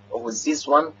interchangeable with this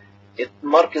one, it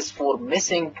marks for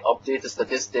missing updated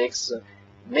statistics,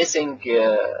 missing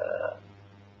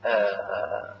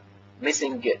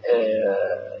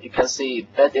you can say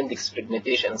bad index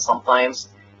fragmentation sometimes.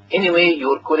 Anyway,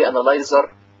 your query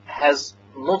analyzer has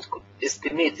not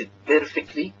estimated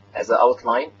perfectly as an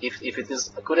outline. If it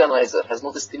is a query analyzer has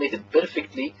not estimated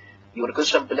perfectly your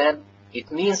question plan,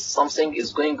 it means something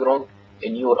is going wrong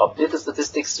in your updated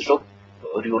statistics job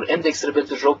or your index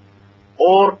rebuild job,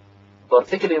 or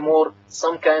particularly more,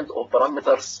 some kind of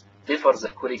parameters differ the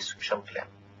query execution plan.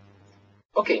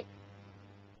 Okay.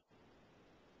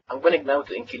 I'm going now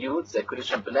to include the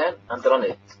execution plan and run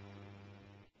it.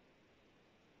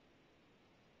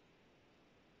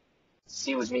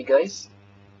 See with me, guys.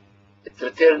 It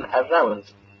returned around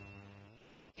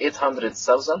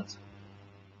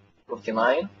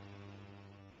 800,049,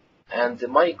 and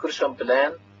my execution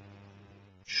plan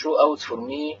show out for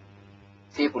me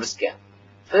table scan.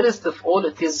 First of all,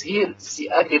 it is here the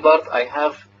ugly part I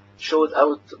have showed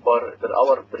out for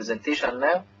our presentation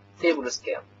now, table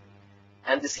scan.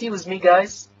 And see with me,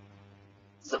 guys,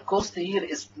 the cost here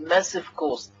is massive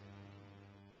cost.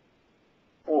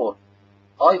 For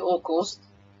IO cost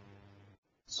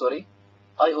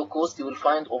you will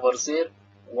find over there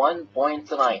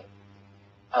 1.9,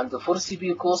 and for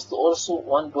CPU cost also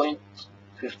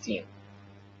 1.15.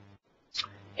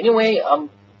 Anyway, I'm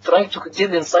trying to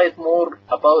get insight more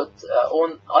about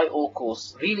on IO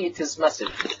cost. Really, it is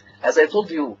massive. As I told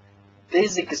you,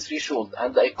 basic threshold,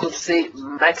 and I could say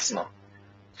maximum.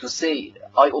 To say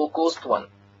IO cost 1,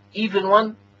 even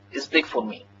 1 is big for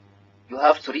me. You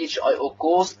have to reach IO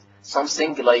cost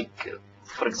something like,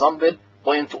 for example,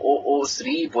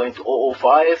 0.003,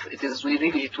 0.005.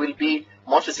 It will be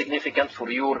much significant for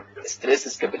your stress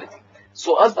scalability.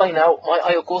 So as by now, my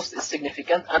IO cost is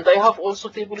significant, and I have also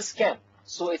table scan.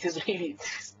 So it is really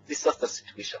disaster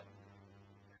situation.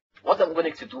 What I'm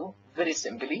going to do, very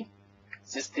simply,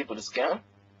 this table scan,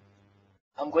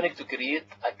 I'm going to create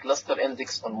a cluster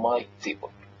index on my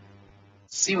table.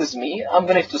 See with me, I'm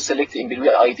going to select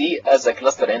employee ID as a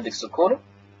cluster index column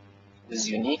with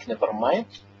unique, never mind.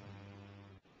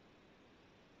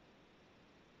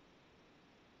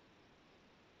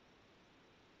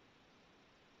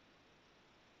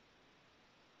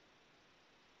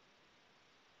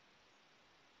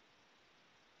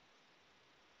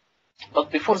 But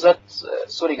before that,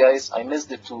 sorry guys, I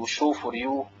missed it to show for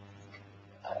you.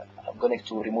 I'm going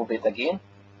to remove it again.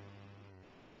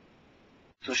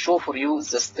 To show for you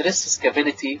the stress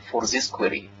scalability for this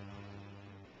query.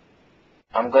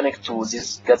 I'm going to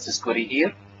get this query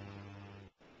here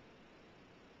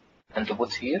and to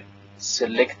put here,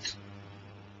 select,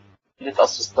 let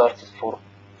us start for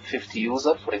 50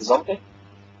 user, for example.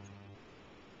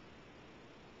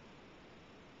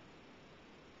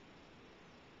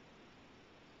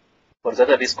 For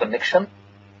database connection,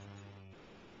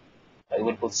 I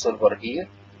will put server here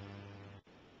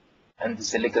and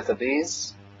select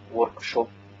database workshop.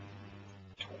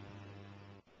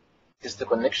 Is the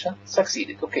connection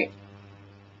succeeded? Okay.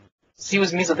 See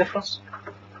with me the difference?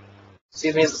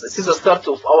 See the start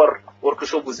of our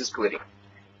workshop with this query.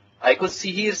 I could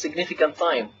see here significant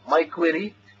time. My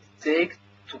query take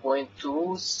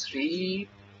 2.2, 3,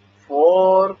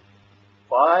 4,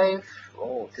 5.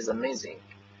 Oh, it is amazing.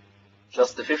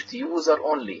 Just 50 user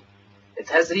only. It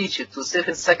has reached to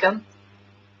 7 seconds.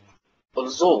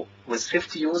 Although with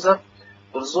 50 user,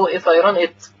 although if I run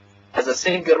it as a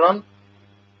single run,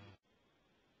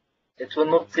 it will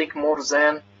not take more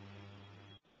than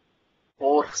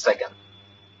 4 seconds,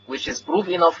 which is proof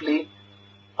enoughly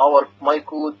my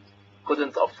code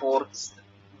couldn't afford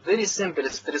very simple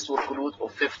stress workload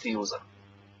of 50 user.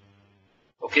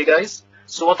 Okay guys,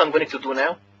 so what I'm going to do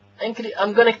now,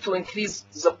 I'm going to increase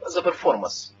the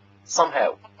performance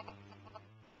somehow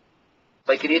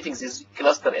by creating this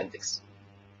cluster index.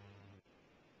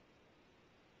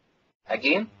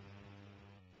 Again,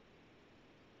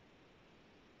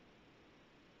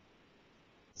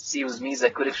 see with me the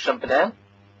correction plan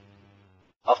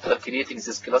after creating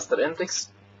this cluster index.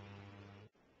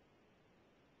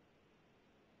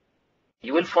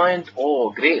 You will find,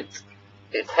 oh great,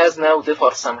 it has now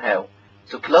differed somehow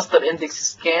to cluster index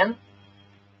scan,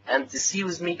 and see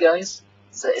with me guys,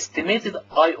 the estimated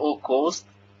I/O cost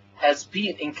has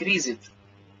been increased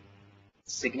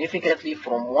significantly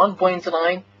from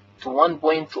 1.9 to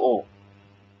 1.0,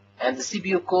 and the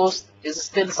CPU cost is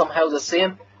still somehow the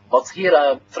same, but here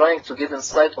I am trying to give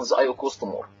insight on the I/O cost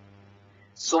more.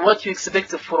 So what you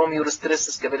expect from your stress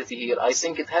scalability here? I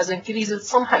think it has increased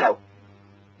somehow.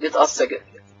 Let us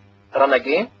run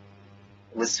again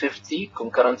with 50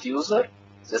 concurrent user,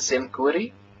 the same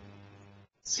query.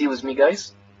 See with me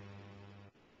guys.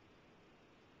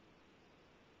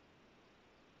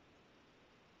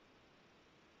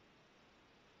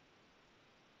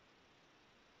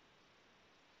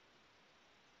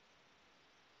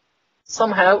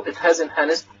 Somehow it has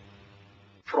enhanced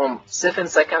from 7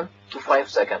 seconds to 5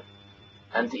 seconds.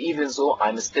 And even though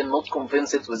I'm still not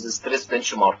convinced with the stress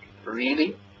benchmark,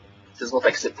 really, it is not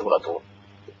acceptable at all.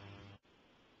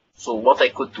 So what I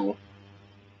could do,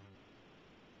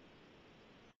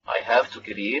 I have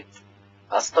to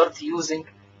start using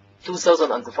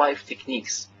 2005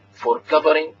 techniques for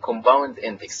covering compound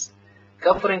index.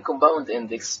 Covering compound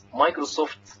index,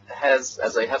 Microsoft has,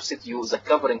 as I have said to you, the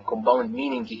covering compound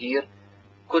meaning here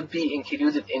could be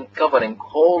included in covering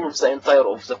whole of the entire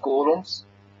of the columns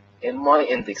in my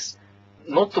index.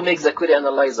 Not to make the query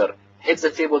analyzer hit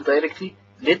the table directly,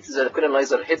 let the query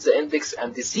analyzer hit the index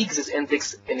and seek this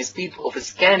index instead of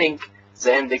scanning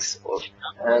the index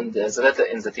and the data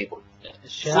in the table.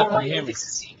 So my index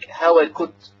seek, how I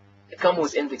could come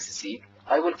with index seek,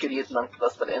 I will create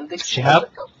non-cluster index. Shihab?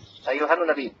 Hello,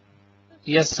 Nabil.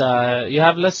 Yes, you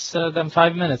have less than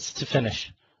 5 minutes to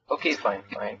finish. Okay, fine.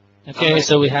 Okay,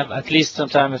 so we have at least some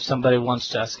time if somebody wants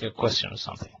to ask you a question or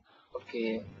something.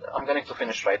 Okay, I'm going to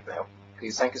finish right now. Okay,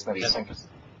 thank you, Nabil. Yes. Thank you.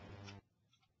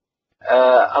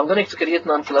 I'm going to create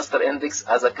non-cluster index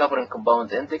as a covering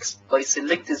compound index by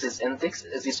selecting this index,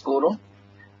 this column.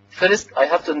 First, I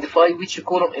have to identify which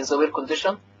column is the where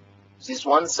condition. This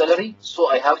one salary, so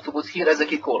I have to put here as a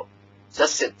key column.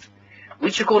 That's it.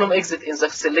 Which column exit in the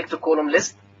select column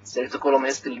list? Select column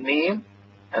is the name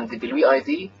and the employee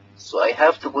ID. So I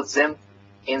have to put them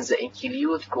in the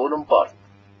include column part.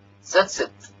 That's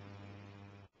it.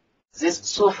 This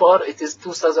so far it is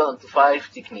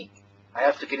 2005 technique. I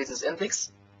have to create this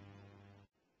index.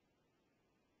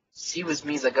 See with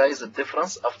me the guys the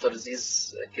difference after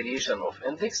this creation of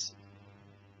index.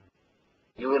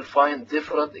 You will find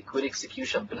different query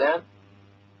execution plan.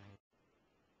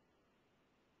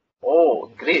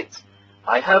 Oh, great.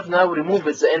 I have now removed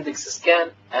the index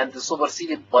scan and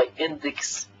superseded by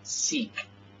index seek.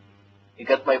 You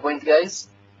got my point, guys?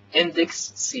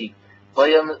 Index seek. But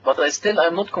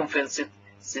I'm not convinced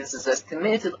since the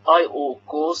estimated I/O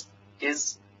cost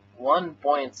is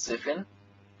 1.7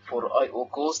 for I/O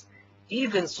cost.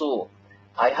 Even so,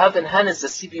 I have enhanced the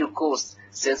CPU cost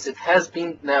since it has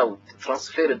been now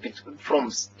transferred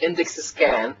from index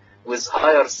scan with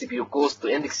higher CPU cost to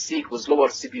index seek with lower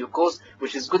CPU cost,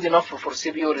 which is good enough for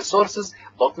CPU resources,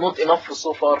 but not enough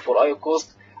so far for I/O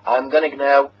cost. I'm going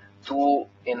now to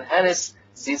enhance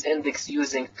this index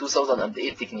using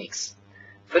 2008 techniques.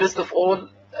 First of all,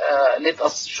 let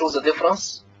us show the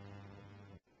difference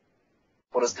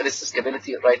for stress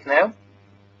scalability right now.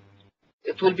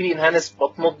 It will be enhanced,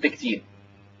 but not big deal.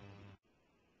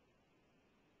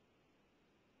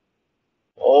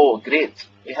 Oh, great.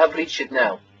 have reached it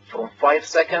now from 5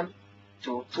 seconds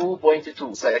to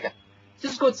 2.2 seconds.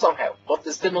 This is good somehow, but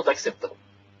it's still not acceptable.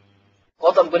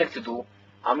 What I'm going to do,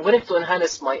 I'm going to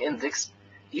enhance my index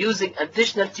using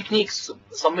additional techniques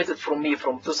submitted from me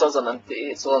from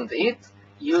 2008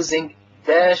 using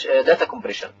data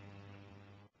compression.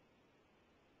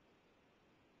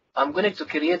 I'm going to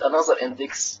create another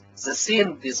index, the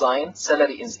same design,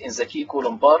 salary is in the key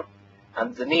column bar,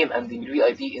 and the name and the employee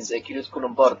ID in the accurate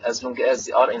column bar as long as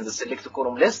they are in the select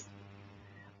column list.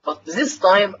 But this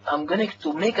time I'm going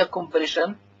to make a comparison,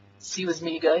 see with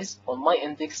me guys, on my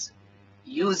index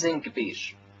using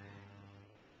page.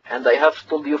 And I have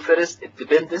told you first, it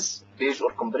depends, page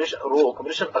or comparison, row or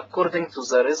comparison, according to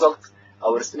the result,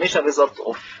 our estimation result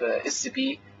of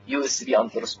SCP, USCP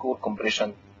underscore comparison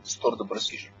stored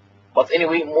procedure. But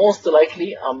anyway, most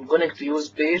likely I'm going to use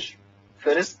page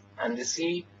first and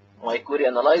see my query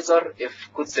analyzer if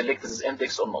could select this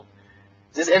index or not.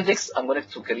 This index I'm going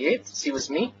to create, see with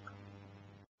me.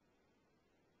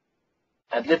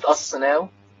 And let us now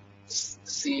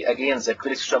see again the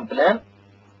query execution plan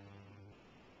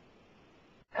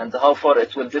and how far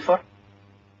it will differ.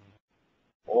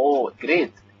 Oh,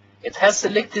 great. It has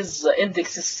selected the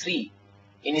index 3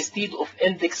 instead of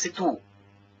index 2.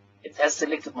 It has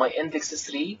selected my index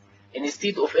 3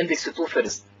 instead of index 2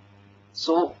 first.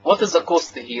 So what is the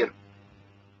cost here?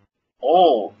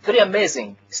 Oh, very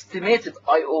amazing. Estimated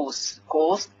I/O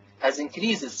cost has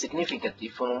increased significantly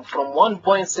from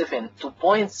 1.7 to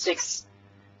 0.6.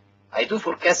 I do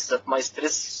forecast that my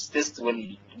stress test will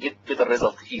get better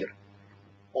result here.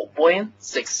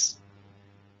 0.6.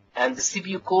 And the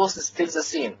CPU cost is still the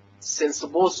same, since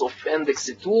both of index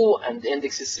 2 and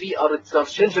index 3 are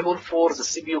interchangeable for the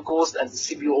CPU cost and the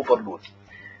CPU overload.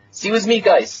 See with me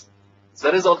guys,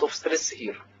 the result of stress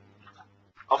here.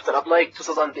 After applying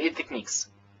 2008 techniques,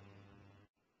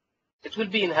 it will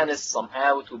be enhanced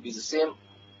somehow, it will be the same,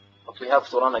 but we have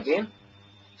to run again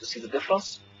to see the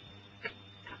difference.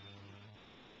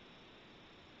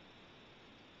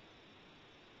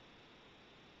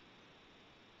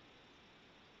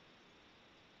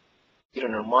 Here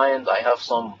in your mind, I have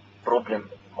some problem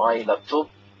in my laptop.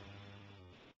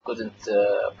 Couldn't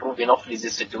prove enoughly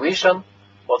this situation,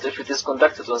 but if it is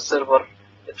conducted on server,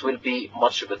 it will be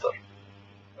much better.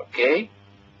 Okay.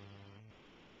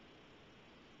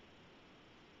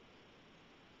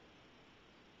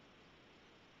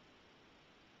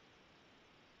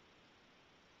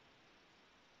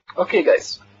 Okay,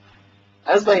 guys.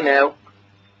 As by now,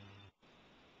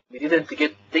 we didn't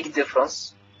get big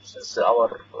difference since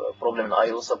our problem in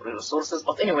I/O sub-resources.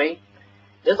 But anyway,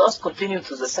 let us continue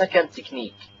to the second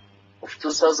technique of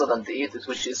 2008,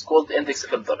 which is called index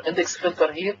filter. Index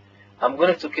filter here, I'm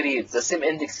going to create the same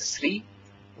index 3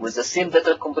 with the same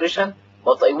data compression,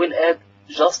 but I will add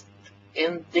just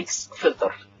index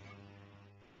filter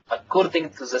according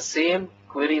to the same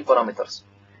query parameters.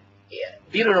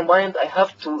 Bear in mind, I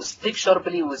have to stick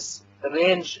sharply with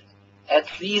range at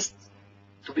least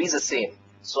to be the same.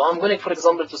 So I'm going, for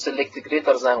example, to select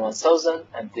greater than 1000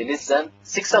 and less than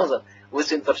 6000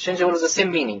 with interchangeable with the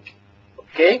same meaning.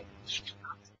 Okay?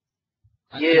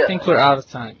 I think we're out of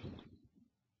time.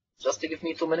 Just give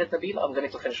me 2 minutes, Nabil. I'm going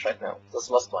to finish right now. That's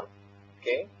the last one.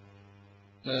 Okay?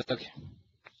 Okay.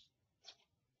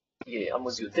 Yeah, I'm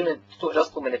with you.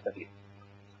 Just 2 minutes, Nabil.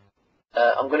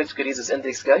 I'm going to create this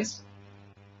index, guys.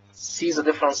 See the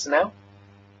difference now?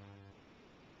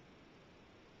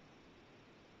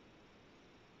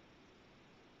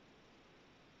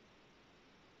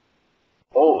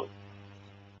 Oh,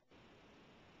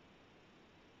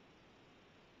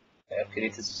 I have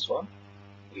created this one.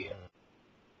 Yeah.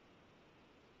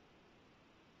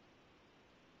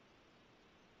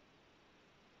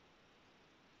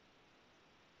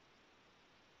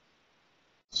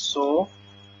 So,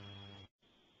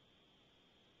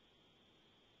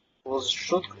 we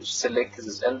should select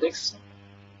this index.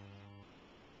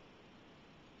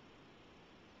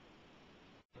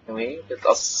 Anyway, let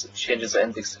us change the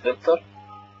index filter.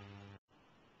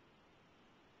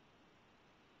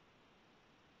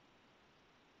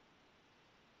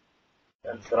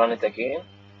 And run it again.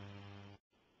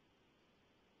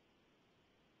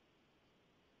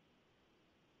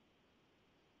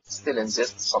 Still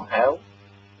insists somehow.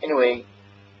 Anyway,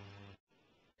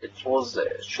 it was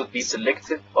should be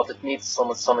selected, but it needs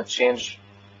some change.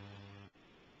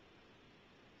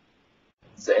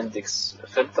 The index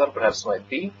filter perhaps might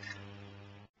be.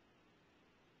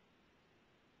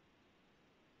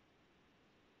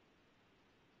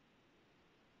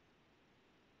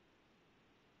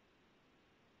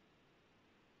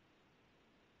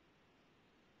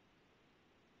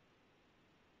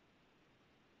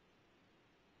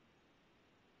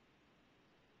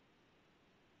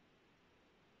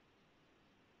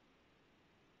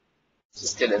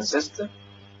 still insist.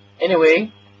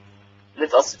 Anyway,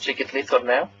 let us check it later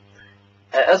now.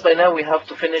 As by now we have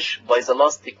to finish by the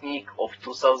last technique of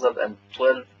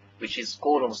 2012, which is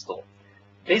column store.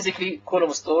 Basically,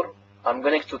 column store, I'm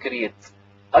going to create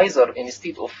either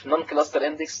instead of non-cluster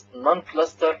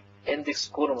index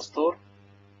column store,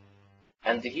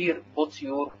 and here put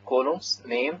your columns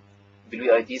name,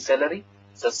 employee ID, salary,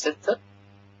 that's it,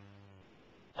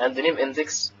 and the name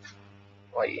index,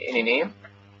 any name,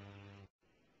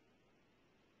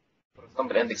 for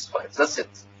example index 5, that's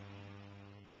it.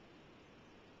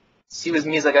 See with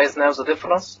me the guys now the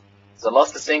difference, the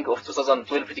last thing of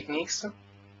 2012 techniques.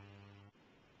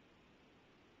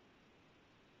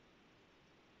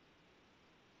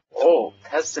 Oh, it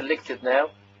has selected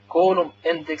now column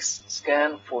index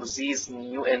scan for these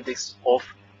new index of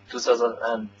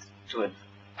 2012.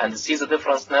 And see the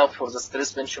difference now for the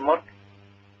stress benchmark.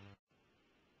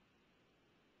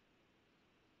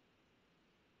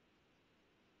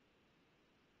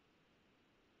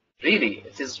 Really,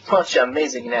 it is much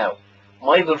amazing now.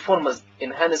 My performance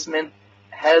enhancement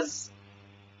has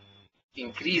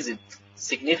increased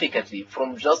significantly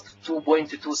from just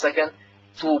 2.2 seconds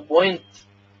to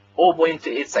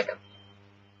 0.8 seconds.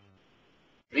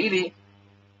 Really,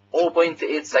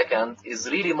 0.8 seconds is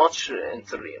really much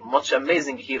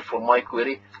amazing here for my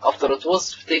query. After it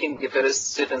was taking the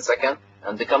first 7 seconds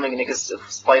and the coming next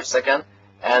 5 seconds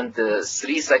and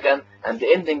 3 seconds and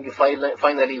ending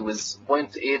finally with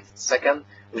 0.8 seconds,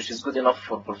 which is good enough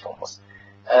for performance.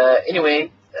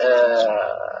 Anyway,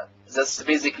 that's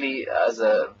basically as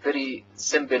a very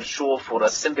simple show for a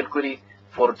simple query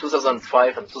for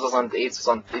 2005 and 2008,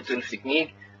 2012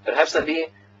 technique. Perhaps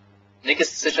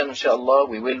next session, inshallah,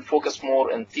 we will focus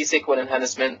more on T-SQL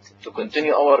enhancement to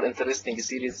continue our interesting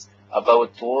series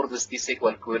about towards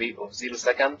T-SQL query of 0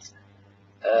 seconds.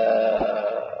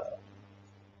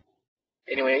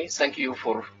 Anyway, thank you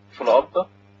for follow-up.